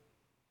wicked.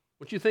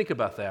 What you think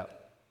about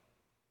that?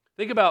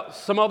 Think about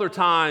some other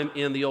time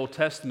in the Old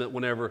Testament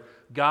whenever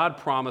God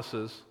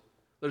promises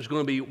there's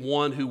going to be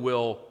one who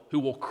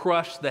will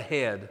crush the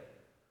head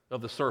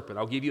of the serpent.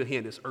 I'll give you a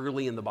hint. It's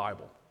early in the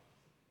Bible.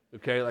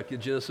 Okay, like in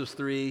Genesis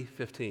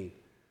 3:15.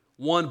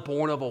 One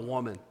born of a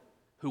woman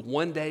who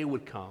one day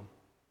would come,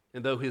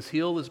 and though his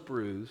heel is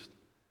bruised,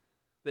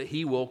 that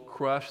he will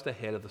crush the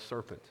head of the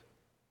serpent.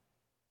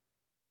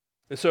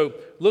 And so,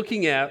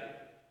 looking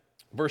at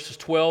verses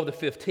 12 to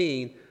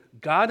 15,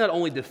 God not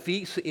only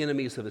defeats the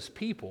enemies of his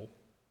people,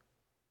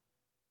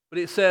 but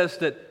it says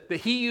that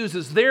he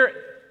uses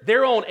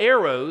their own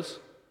arrows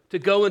to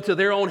go into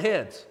their own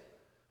heads,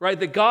 right?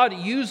 That God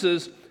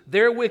uses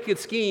their wicked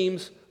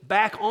schemes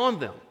back on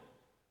them.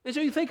 And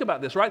so you think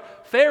about this, right?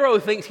 Pharaoh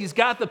thinks he's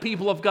got the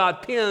people of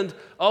God pinned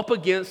up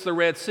against the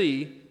Red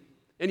Sea,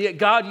 and yet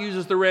God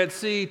uses the Red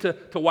Sea to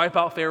wipe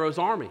out Pharaoh's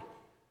army.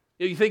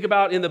 You think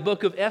about in the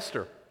book of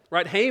Esther,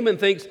 right? Haman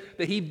thinks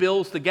that he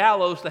builds the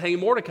gallows to hang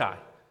Mordecai,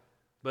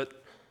 but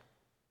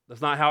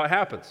that's not how it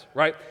happens,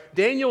 right?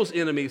 Daniel's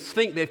enemies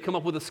think they've come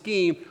up with a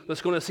scheme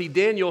that's going to see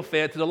Daniel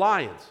fed to the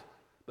lions.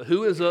 But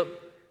who ends up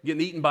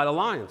getting eaten by the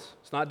lions?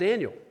 It's not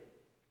Daniel.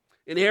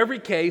 In every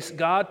case,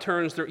 God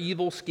turns their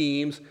evil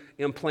schemes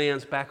and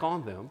plans back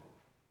on them.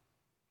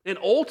 And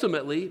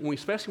ultimately,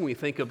 especially when we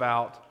think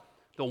about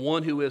the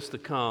one who is to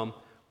come,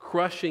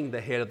 crushing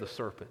the head of the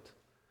serpent,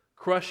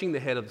 crushing the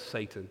head of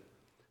Satan.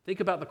 Think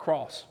about the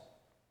cross.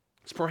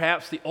 It's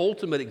perhaps the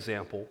ultimate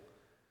example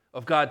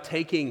of God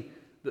taking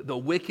the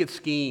wicked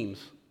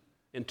schemes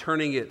and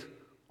turning it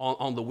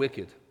on the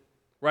wicked,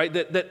 right?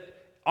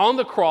 That on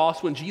the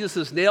cross, when Jesus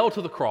is nailed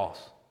to the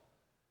cross,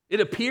 it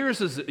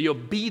appears as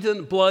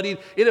beaten, bloodied.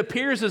 It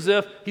appears as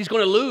if he's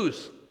going to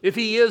lose, if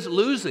he is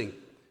losing.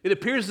 It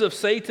appears as if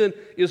Satan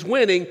is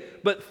winning,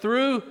 but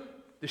through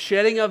the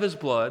shedding of his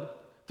blood,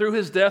 through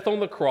his death on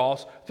the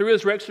cross, through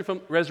his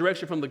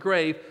resurrection from the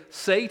grave,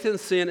 Satan,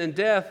 sin, and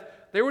death,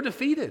 they were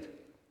defeated.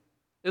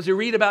 As we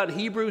read about in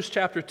Hebrews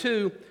chapter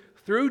 2,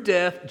 through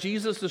death,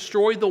 Jesus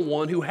destroyed the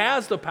one who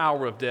has the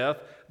power of death,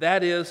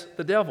 that is,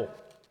 the devil.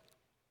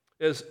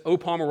 As O.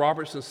 Palmer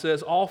Robertson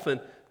says,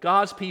 often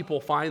God's people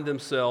find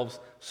themselves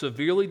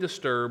severely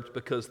disturbed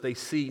because they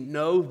see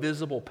no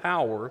visible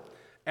power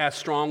as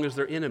strong as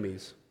their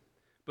enemies.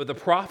 But the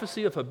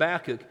prophecy of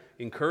Habakkuk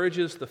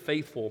encourages the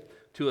faithful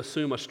to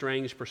assume a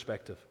strange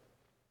perspective.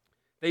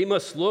 They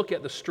must look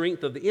at the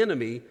strength of the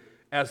enemy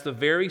as the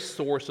very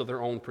source of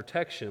their own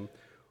protection.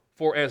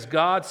 For as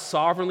God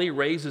sovereignly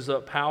raises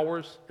up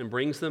powers and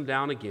brings them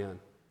down again,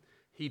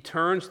 he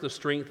turns the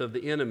strength of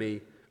the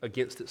enemy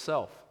against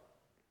itself.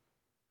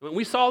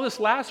 We saw this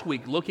last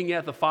week looking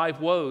at the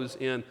 5 woes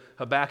in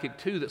Habakkuk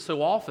 2, that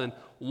so often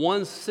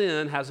one's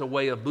sin has a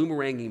way of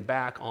boomeranging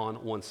back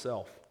on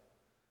oneself.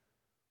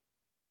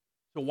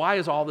 So why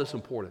is all this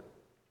important?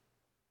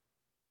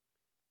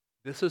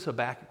 This is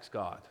Habakkuk's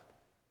God.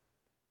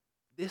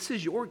 This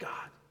is your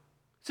God.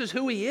 This is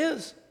who he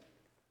is.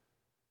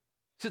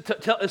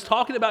 It's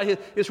talking about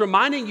it's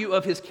reminding you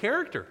of his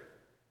character,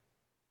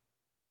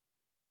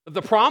 of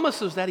the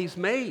promises that he's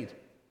made,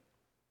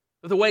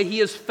 of the way he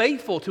is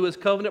faithful to his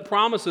covenant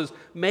promises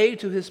made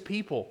to his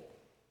people.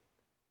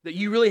 That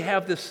you really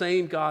have this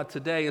same God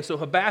today. And so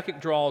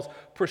Habakkuk draws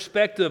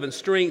perspective and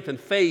strength and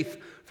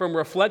faith from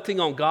reflecting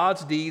on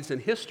God's deeds in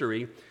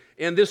history.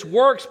 And this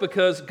works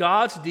because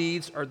God's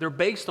deeds they're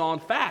based on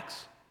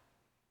facts.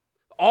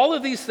 All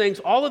of these things,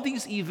 all of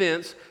these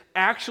events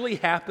actually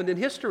happened in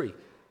history.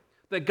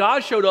 That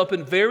God showed up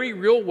in very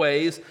real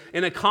ways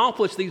and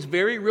accomplished these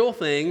very real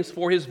things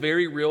for his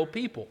very real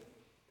people.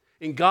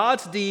 And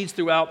God's deeds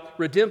throughout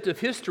redemptive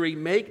history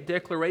make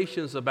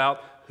declarations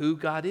about who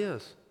God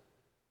is,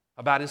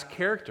 about his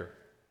character,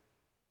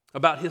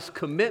 about his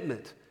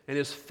commitment and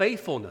his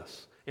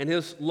faithfulness and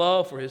his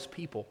love for his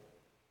people.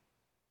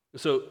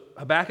 So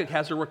Habakkuk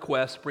has a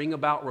request, bring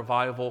about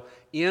revival,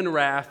 in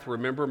wrath,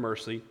 remember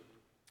mercy.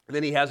 And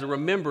then he has a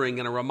remembering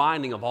and a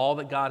reminding of all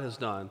that God has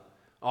done,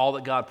 all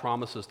that God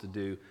promises to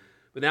do.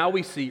 But now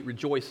we see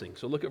rejoicing.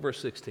 So look at verse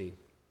 16.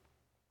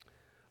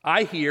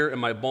 I hear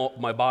and my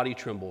body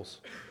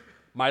trembles.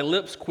 My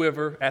lips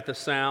quiver at the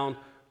sound.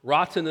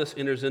 Rottenness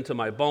enters into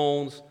my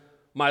bones.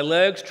 My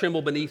legs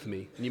tremble beneath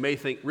me. And you may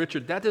think,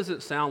 Richard, that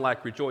doesn't sound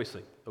like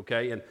rejoicing,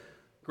 okay? And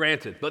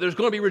granted, but there's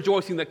going to be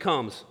rejoicing that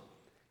comes.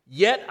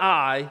 Yet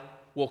I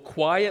will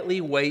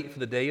quietly wait for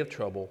the day of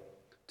trouble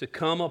to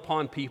come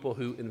upon people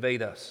who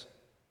invade us.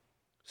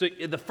 So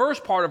in the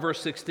first part of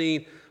verse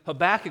 16,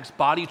 Habakkuk's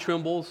body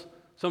trembles.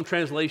 Some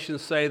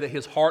translations say that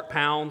his heart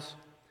pounds.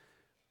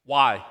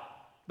 Why?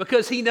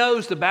 Because he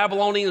knows the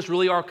Babylonians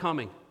really are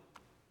coming.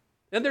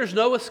 And there's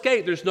no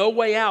escape. There's no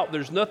way out.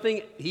 There's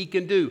nothing he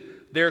can do.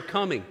 They're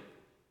coming.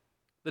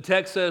 The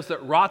text says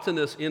that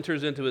rottenness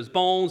enters into his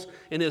bones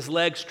and his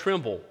legs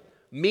tremble,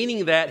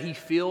 meaning that he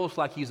feels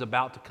like he's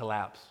about to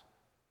collapse.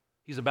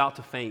 He's about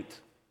to faint.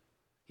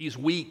 He's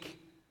weak.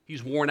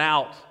 He's worn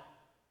out.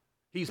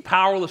 He's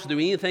powerless to do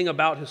anything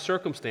about his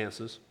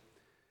circumstances.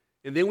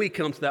 And then we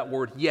come to that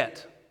word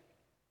yet.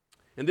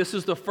 And this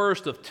is the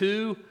first of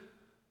 2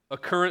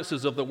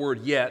 occurrences of the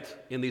word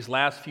yet in these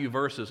last few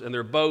verses, and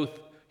they're both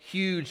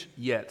huge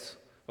yets.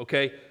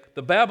 Okay?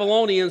 The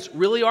Babylonians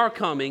really are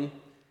coming,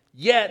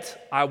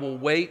 yet I will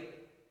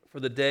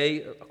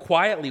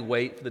quietly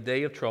wait for the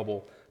day of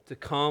trouble to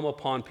come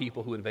upon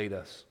people who invade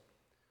us.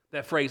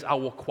 That phrase, I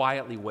will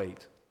quietly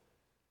wait.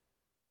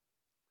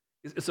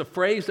 It's a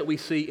phrase that we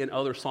see in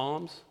other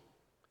Psalms,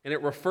 and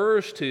it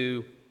refers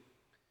to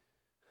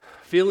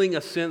feeling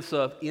a sense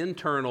of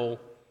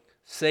internal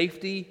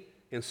safety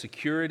and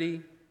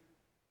security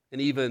and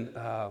even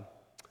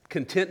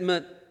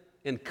contentment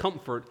and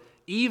comfort,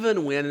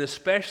 even when, and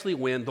especially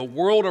when, the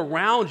world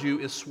around you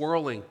is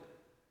swirling.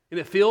 And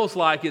it feels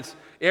like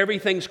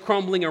everything's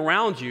crumbling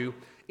around you,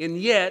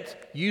 and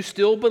yet you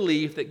still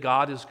believe that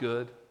God is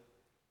good,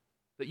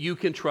 that you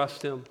can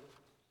trust him,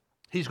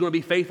 he's going to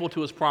be faithful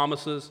to his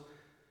promises,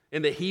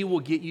 and that he will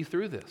get you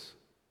through this.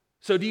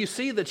 So do you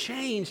see the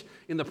change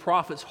in the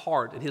prophet's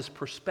heart and his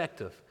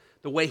perspective,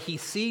 the way he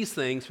sees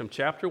things from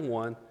chapter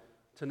 1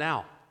 to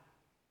now?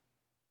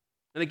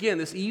 And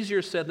again, it's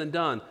easier said than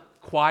done,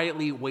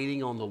 quietly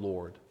waiting on the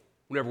Lord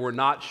whenever we're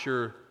not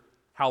sure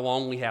how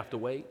long we have to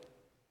wait,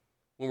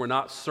 when we're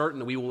not certain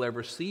that we will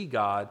ever see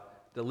God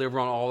deliver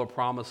on all the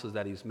promises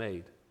that he's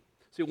made.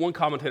 See, one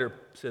commentator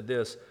said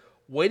this,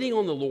 waiting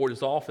on the Lord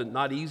is often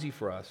not easy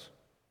for us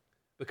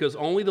because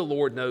only the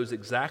Lord knows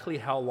exactly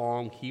how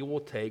long he will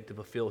take to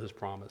fulfill his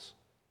promise.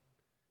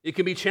 It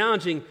can be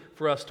challenging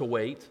for us to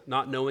wait,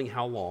 not knowing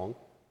how long.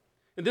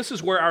 And this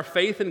is where our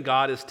faith in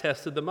God is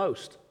tested the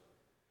most.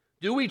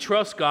 Do we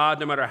trust God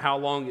no matter how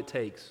long it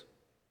takes?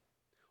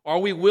 Are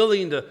we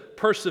willing to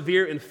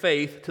persevere in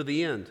faith to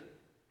the end?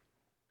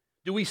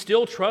 Do we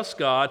still trust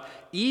God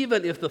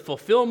even if the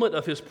fulfillment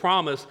of his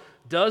promise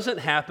doesn't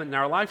happen in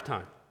our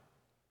lifetime?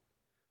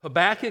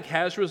 Habakkuk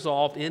has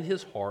resolved in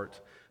his heart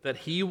that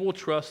he will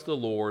trust the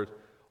Lord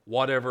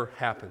whatever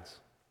happens.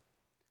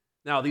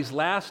 Now, these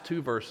last 3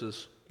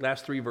 verses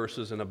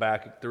in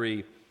Habakkuk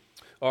 3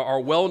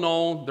 are well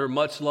known. They're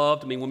much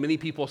loved. I mean, when many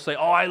people say,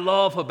 oh, I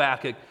love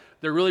Habakkuk,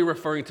 they're really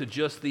referring to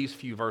just these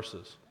few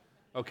verses.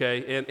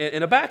 Okay,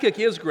 and Habakkuk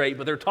is great,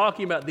 but they're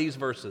talking about these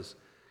verses.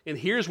 And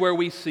here's where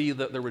we see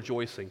the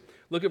rejoicing.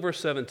 Look at verse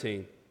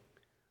 17.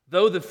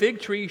 Though the fig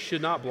tree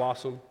should not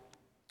blossom,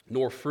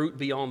 nor fruit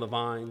be on the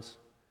vines,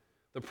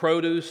 the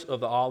produce of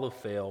the olive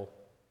fail,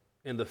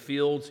 and the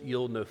fields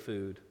yield no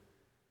food.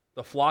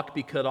 The flock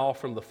be cut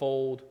off from the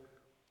fold,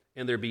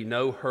 and there be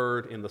no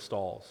herd in the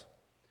stalls.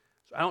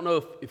 So I don't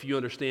know if you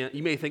understand.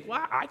 You may think,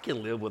 well, I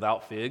can live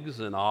without figs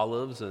and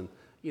olives, and,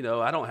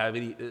 I don't have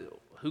any.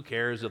 Who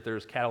cares if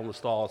there's cattle in the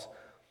stalls?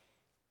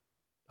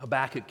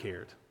 Habakkuk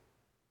cared.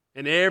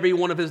 And every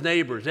one of his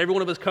neighbors, every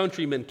one of his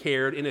countrymen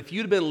cared. And if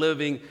you'd been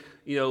living,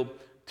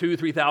 2,000,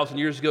 3,000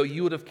 years ago,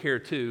 you would have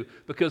cared too.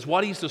 Because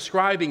what he's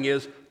describing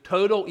is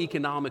total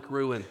economic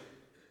ruin,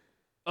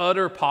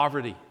 utter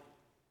poverty,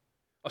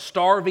 a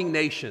starving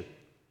nation,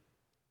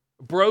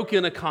 a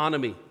broken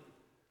economy,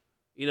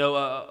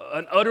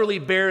 an utterly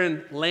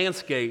barren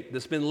landscape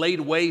that's been laid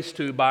waste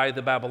to by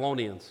the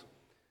Babylonians.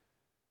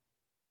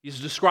 He's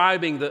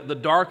describing the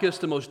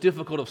darkest and most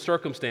difficult of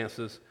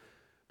circumstances.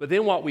 But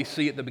then what we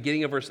see at the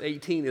beginning of verse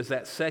 18 is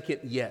that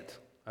second yet.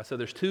 I said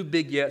there's two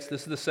big yets.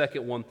 This is the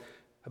second one.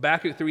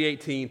 Habakkuk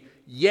 3:18,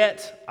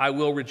 yet I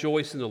will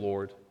rejoice in the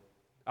Lord.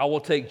 I will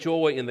take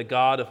joy in the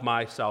God of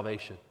my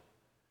salvation.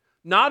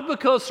 Not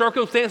because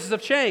circumstances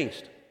have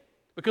changed,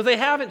 because they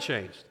haven't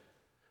changed.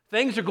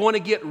 Things are going to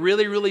get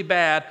really, really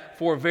bad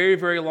for a very,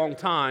 very long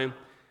time,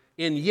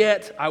 and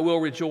yet I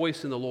will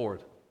rejoice in the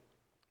Lord.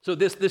 So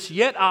this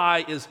yet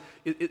I is,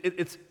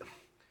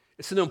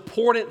 it's an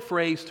important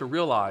phrase to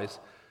realize.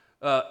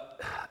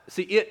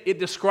 It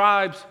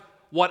describes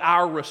what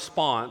our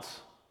response,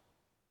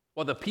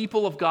 what the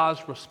people of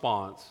God's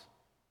response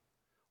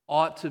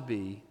ought to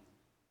be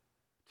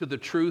to the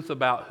truth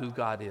about who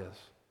God is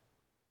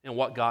and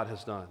what God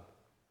has done.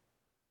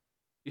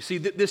 You see,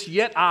 this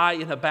yet I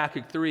in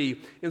Habakkuk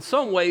 3, in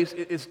some ways,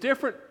 it's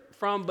different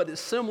from, but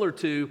it's similar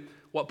to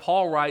what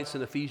Paul writes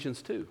in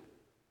Ephesians 2.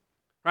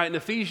 Right, in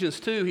Ephesians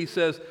 2, he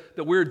says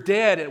that we were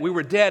dead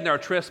in our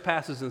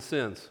trespasses and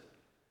sins,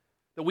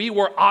 that we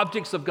were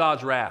objects of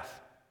God's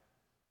wrath,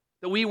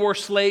 that we were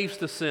slaves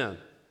to sin.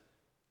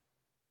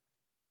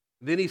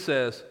 Then he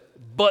says,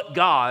 but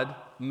God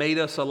made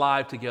us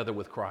alive together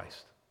with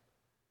Christ.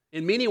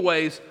 In many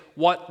ways,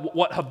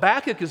 what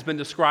Habakkuk has been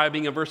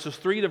describing in verses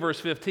 3 to verse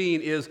 15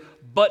 is,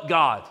 but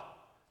God.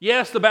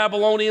 Yes, the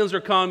Babylonians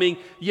are coming.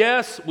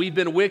 Yes, we've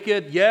been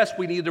wicked. Yes,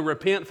 we need to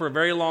repent for a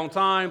very long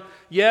time.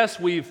 Yes,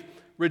 we've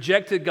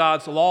rejected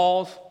God's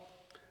laws,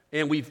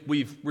 and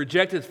we've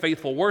rejected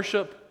faithful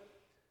worship.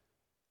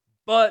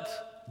 But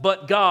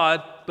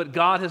God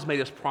has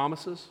made us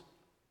promises.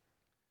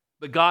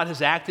 But God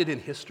has acted in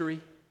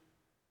history.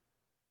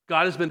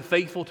 God has been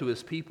faithful to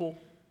his people.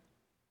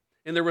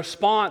 And the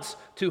response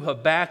to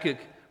Habakkuk,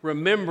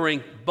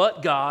 remembering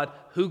but God,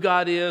 who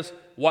God is,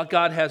 what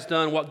God has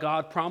done, what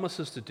God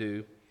promises to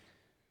do,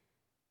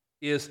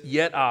 is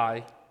yet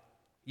I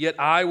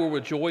will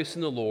rejoice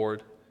in the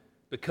Lord,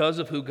 because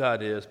of who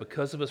God is,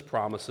 because of his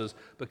promises,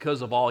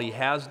 because of all he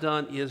has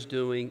done, is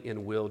doing,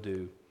 and will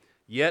do.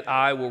 Yet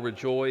I will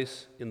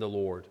rejoice in the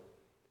Lord,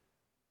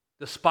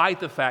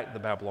 despite the fact the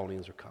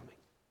Babylonians are coming.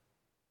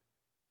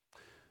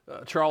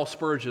 Charles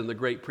Spurgeon, the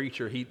great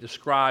preacher, he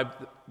described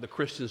the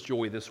Christian's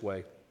joy this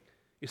way.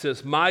 He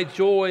says, my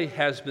joy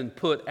has been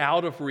put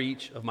out of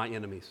reach of my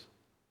enemies.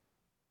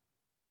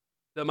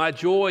 That my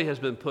joy has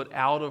been put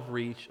out of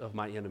reach of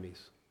my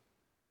enemies.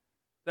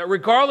 That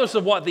regardless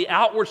of what the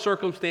outward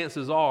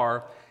circumstances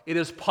are, it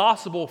is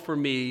possible for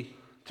me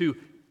to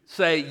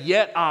say,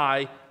 yet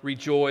I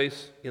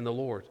rejoice in the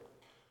Lord.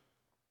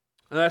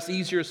 And that's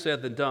easier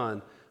said than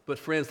done. But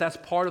friends, that's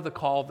part of the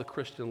call of the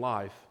Christian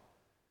life,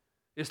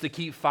 is to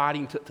keep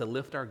fighting to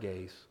lift our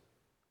gaze,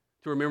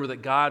 to remember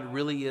that God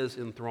really is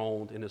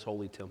enthroned in his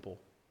holy temple,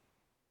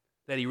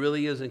 that he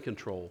really is in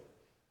control,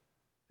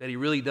 that he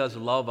really does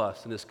love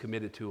us and is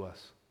committed to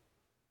us.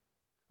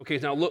 Okay,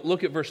 now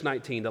look at verse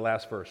 19, the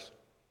last verse.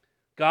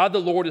 God the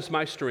Lord is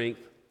my strength.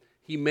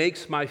 He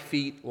makes my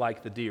feet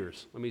like the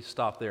deer's. Let me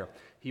stop there.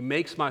 He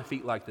makes my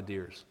feet like the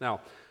deer's.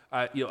 Now,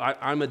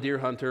 I'm a deer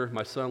hunter.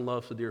 My son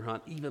loves to deer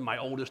hunt. Even my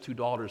oldest two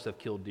daughters have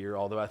killed deer,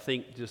 although I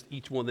think just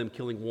each one of them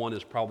killing one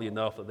is probably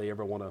enough that they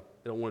don't want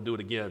to do it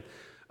again.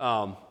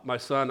 My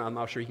son, I'm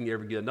not sure he can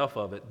ever get enough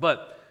of it.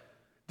 But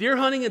deer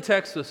hunting in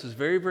Texas is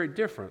very, very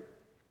different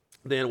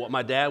than what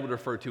my dad would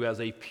refer to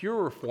as a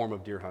purer form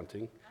of deer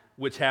hunting,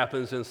 which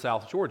happens in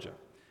South Georgia.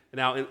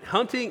 Now,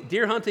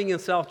 deer hunting in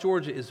South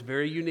Georgia is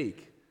very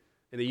unique.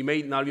 And you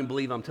may not even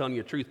believe I'm telling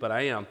you the truth, but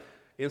I am.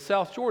 In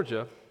South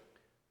Georgia,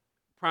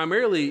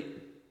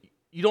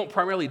 you don't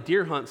primarily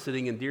deer hunt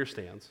sitting in deer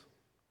stands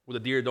where the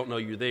deer don't know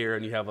you're there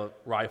and you have a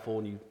rifle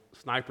and you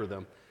sniper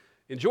them.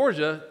 In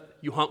Georgia,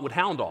 you hunt with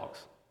hound dogs.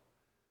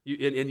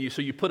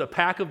 So you put a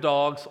pack of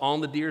dogs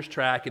on the deer's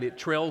track and it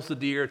trails the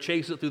deer,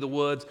 chases it through the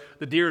woods.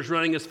 The deer is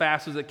running as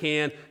fast as it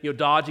can,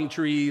 dodging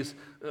trees,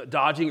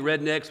 dodging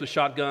rednecks with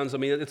shotguns. I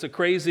mean, it's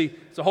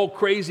a whole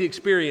crazy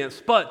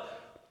experience. But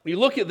when you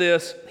look at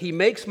this, he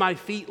makes my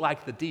feet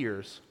like the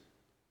deer's.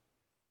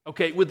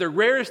 Okay, with the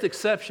rarest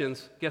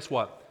exceptions, guess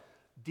what?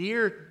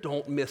 deer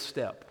don't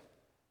misstep.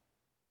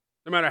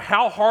 No matter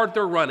how hard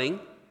they're running,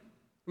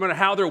 no matter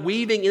how they're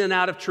weaving in and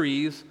out of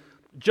trees,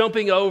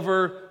 jumping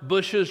over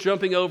bushes,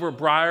 jumping over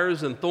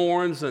briars and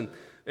thorns and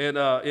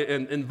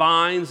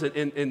vines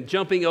and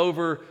jumping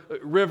over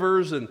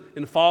rivers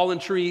and fallen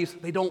trees,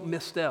 they don't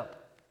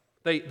misstep.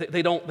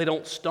 They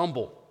don't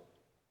stumble.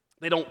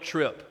 They don't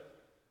trip.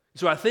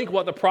 So I think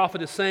what the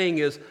prophet is saying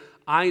is,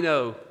 I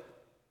know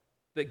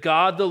that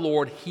God the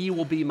Lord, He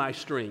will be my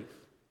strength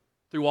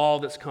through all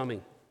that's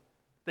coming.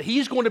 That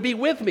He's going to be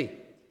with me.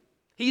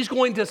 He's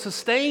going to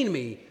sustain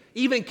me,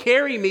 even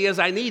carry me as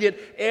I need it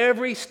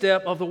every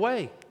step of the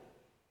way.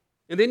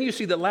 And then you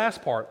see the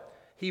last part.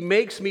 He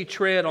makes me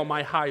tread on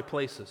my high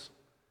places.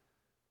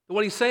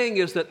 What he's saying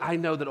is that I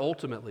know that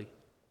ultimately,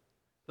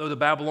 though the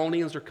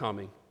Babylonians are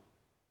coming,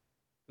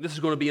 and this is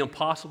going to be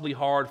impossibly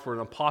hard for an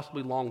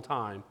impossibly long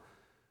time,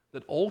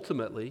 that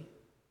ultimately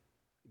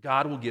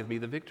God will give me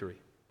the victory.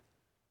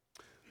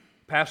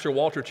 Pastor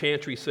Walter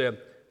Chantry said,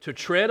 "To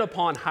tread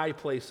upon high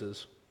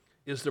places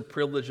is the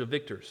privilege of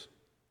victors.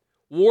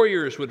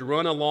 Warriors would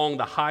run along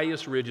the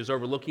highest ridges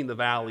overlooking the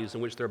valleys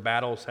in which their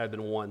battles had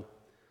been won.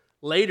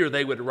 Later,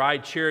 they would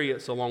ride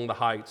chariots along the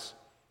heights.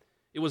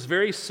 It was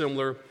very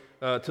similar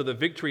to the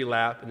victory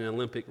lap in an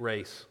Olympic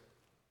race."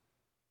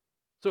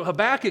 So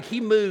Habakkuk,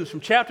 he moves from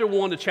chapter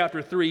 1 to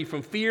chapter 3,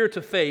 from fear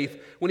to faith,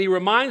 when he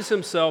reminds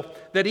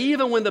himself that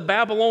even when the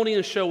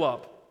Babylonians show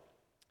up,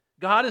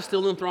 God is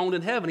still enthroned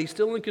in heaven. He's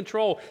still in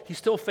control. He's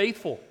still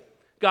faithful.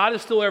 God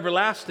is still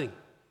everlasting.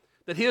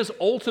 That His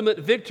ultimate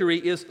victory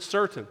is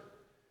certain.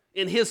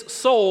 And his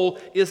soul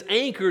is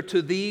anchored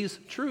to these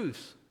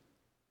truths.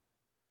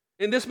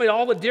 And this made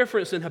all the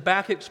difference in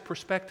Habakkuk's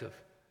perspective.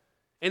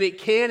 And it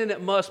can and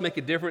it must make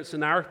a difference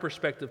in our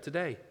perspective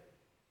today.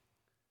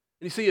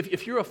 And you see,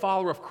 if you're a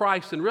follower of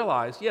Christ, and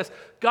realize, yes,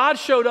 God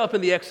showed up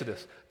in the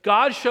Exodus.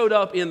 God showed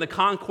up in the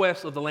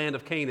conquest of the land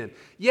of Canaan.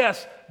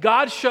 Yes,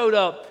 God showed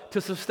up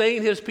to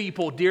sustain His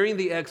people during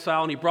the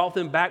exile, and He brought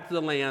them back to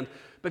the land.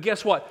 But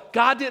guess what?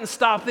 God didn't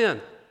stop then.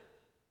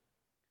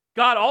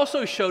 God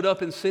also showed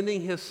up in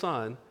sending His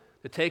Son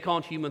to take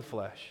on human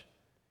flesh,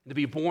 to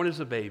be born as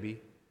a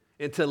baby,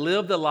 and to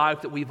live the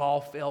life that we've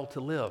all failed to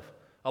live,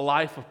 a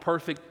life of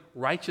perfect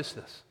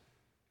righteousness,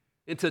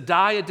 and to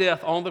die a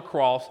death on the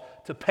cross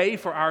to pay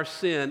for our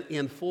sin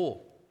in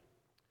full.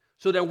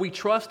 So that we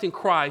trust in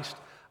Christ,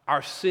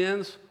 our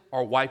sins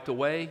are wiped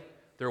away,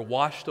 they're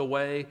washed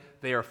away,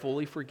 they are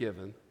fully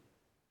forgiven.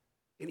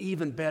 And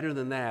even better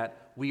than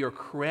that, we are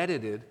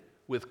credited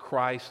with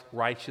Christ's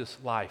righteous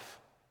life.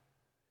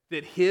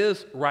 That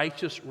His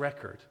righteous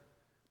record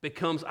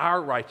becomes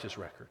our righteous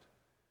record.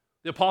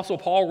 The Apostle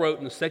Paul wrote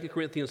in 2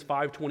 Corinthians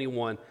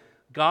 5:21,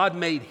 God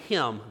made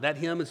Him, that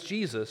Him is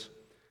Jesus,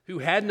 who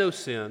had no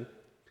sin,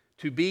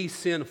 to be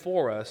sin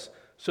for us,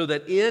 so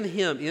that in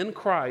Him, in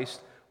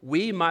Christ,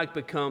 we might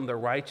become the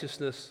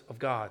righteousness of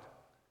God.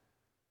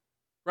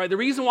 Right? The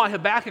reason why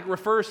Habakkuk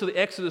refers to the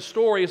Exodus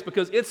story is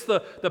because it's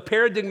the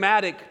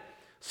paradigmatic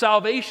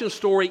salvation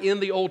story in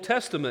the Old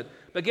Testament.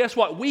 But guess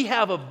what? We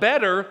have a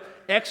better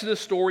Exodus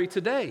story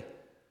today.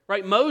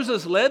 Right?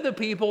 Moses led the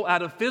people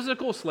out of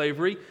physical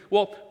slavery.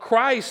 Well,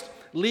 Christ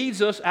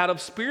leads us out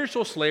of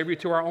spiritual slavery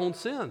to our own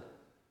sin.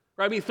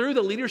 Right? I mean, through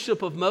the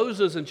leadership of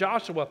Moses and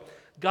Joshua,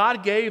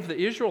 God gave the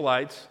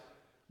Israelites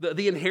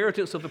the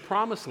inheritance of the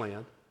promised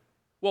land.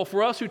 Well,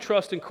 for us who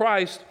trust in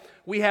Christ,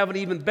 we have an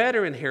even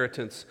better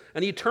inheritance,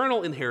 an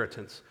eternal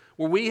inheritance,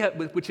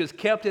 which is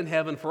kept in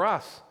heaven for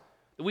us.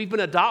 We've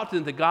been adopted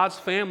into God's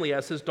family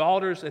as His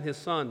daughters and His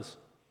sons.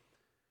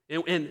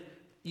 And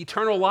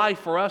eternal life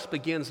for us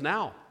begins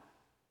now,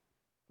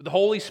 with the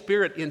Holy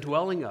Spirit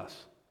indwelling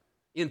us,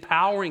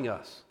 empowering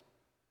us,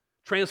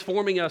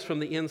 transforming us from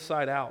the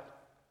inside out.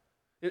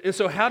 And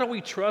so how do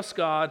we trust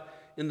God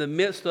in the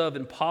midst of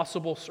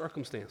impossible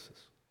circumstances?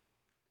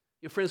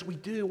 Friends, we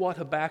do what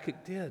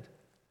Habakkuk did.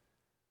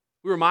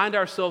 We remind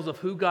ourselves of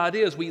who God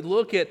is. We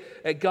look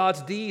at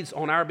God's deeds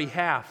on our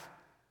behalf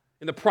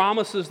and the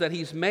promises that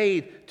He's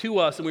made to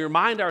us, and we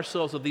remind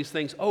ourselves of these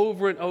things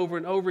over and over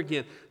and over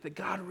again, that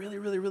God really,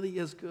 really, really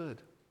is good,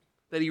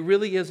 that He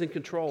really is in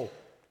control,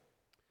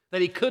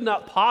 that He could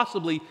not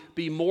possibly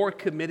be more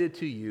committed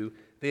to you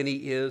than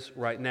He is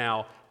right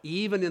now,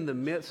 even in the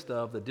midst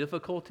of the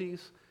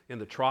difficulties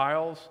and the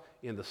trials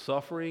and the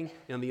suffering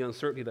and the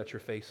uncertainty that you're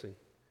facing.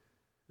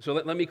 So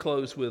let me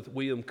close with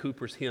William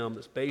Cooper's hymn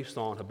that's based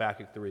on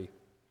Habakkuk 3.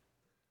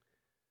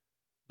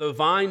 Though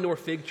vine nor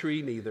fig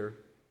tree neither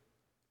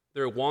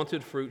their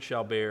wonted fruit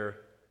shall bear,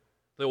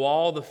 though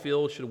all the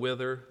field should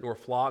wither, nor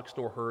flocks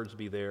nor herds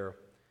be there,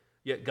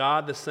 yet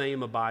God the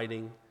same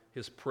abiding,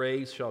 His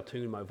praise shall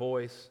tune my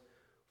voice,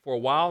 for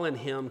while in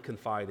Him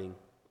confiding,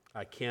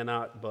 I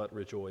cannot but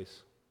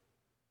rejoice.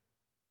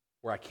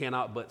 Or I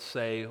cannot but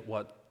say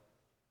what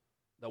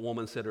that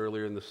woman said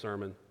earlier in the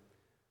sermon.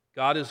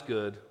 God is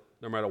good,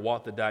 no matter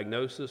what the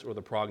diagnosis or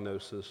the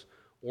prognosis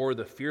or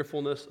the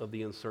fearfulness of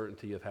the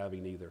uncertainty of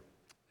having neither.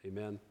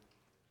 Amen.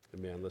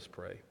 Amen. Let's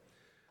pray.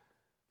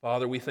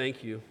 Father, we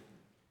thank You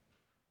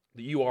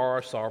that You are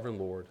our sovereign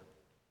Lord.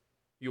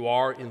 You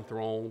are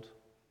enthroned.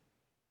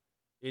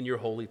 in your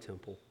holy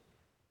temple.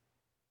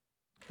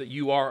 That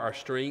you are our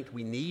strength.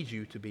 We need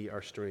you to be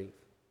our strength.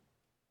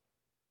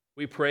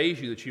 We praise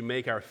you that you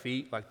make our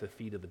feet like the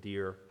feet of a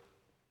deer,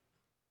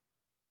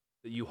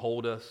 that you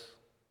hold us,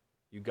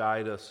 you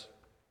guide us,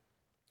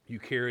 you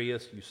carry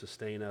us, you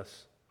sustain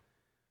us.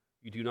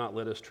 You do not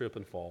let us trip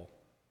and fall.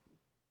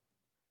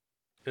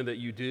 And that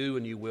you do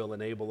and you will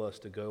enable us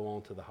to go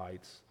on to the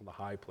heights, on the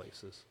high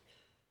places.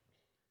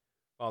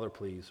 Father,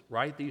 please,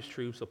 write these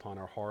truths upon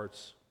our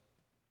hearts.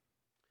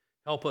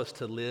 Help us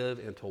to live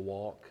and to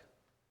walk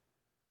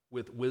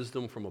with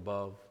wisdom from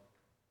above,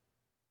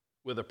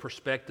 with a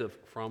perspective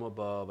from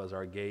above as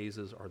our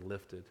gazes are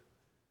lifted,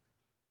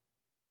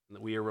 and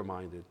that we are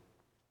reminded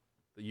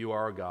that you are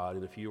our God,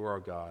 and if you are our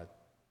God,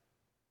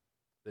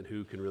 then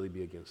who can really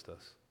be against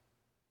us?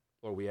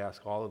 Lord, we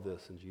ask all of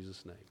this in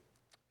Jesus' name.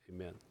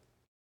 Amen.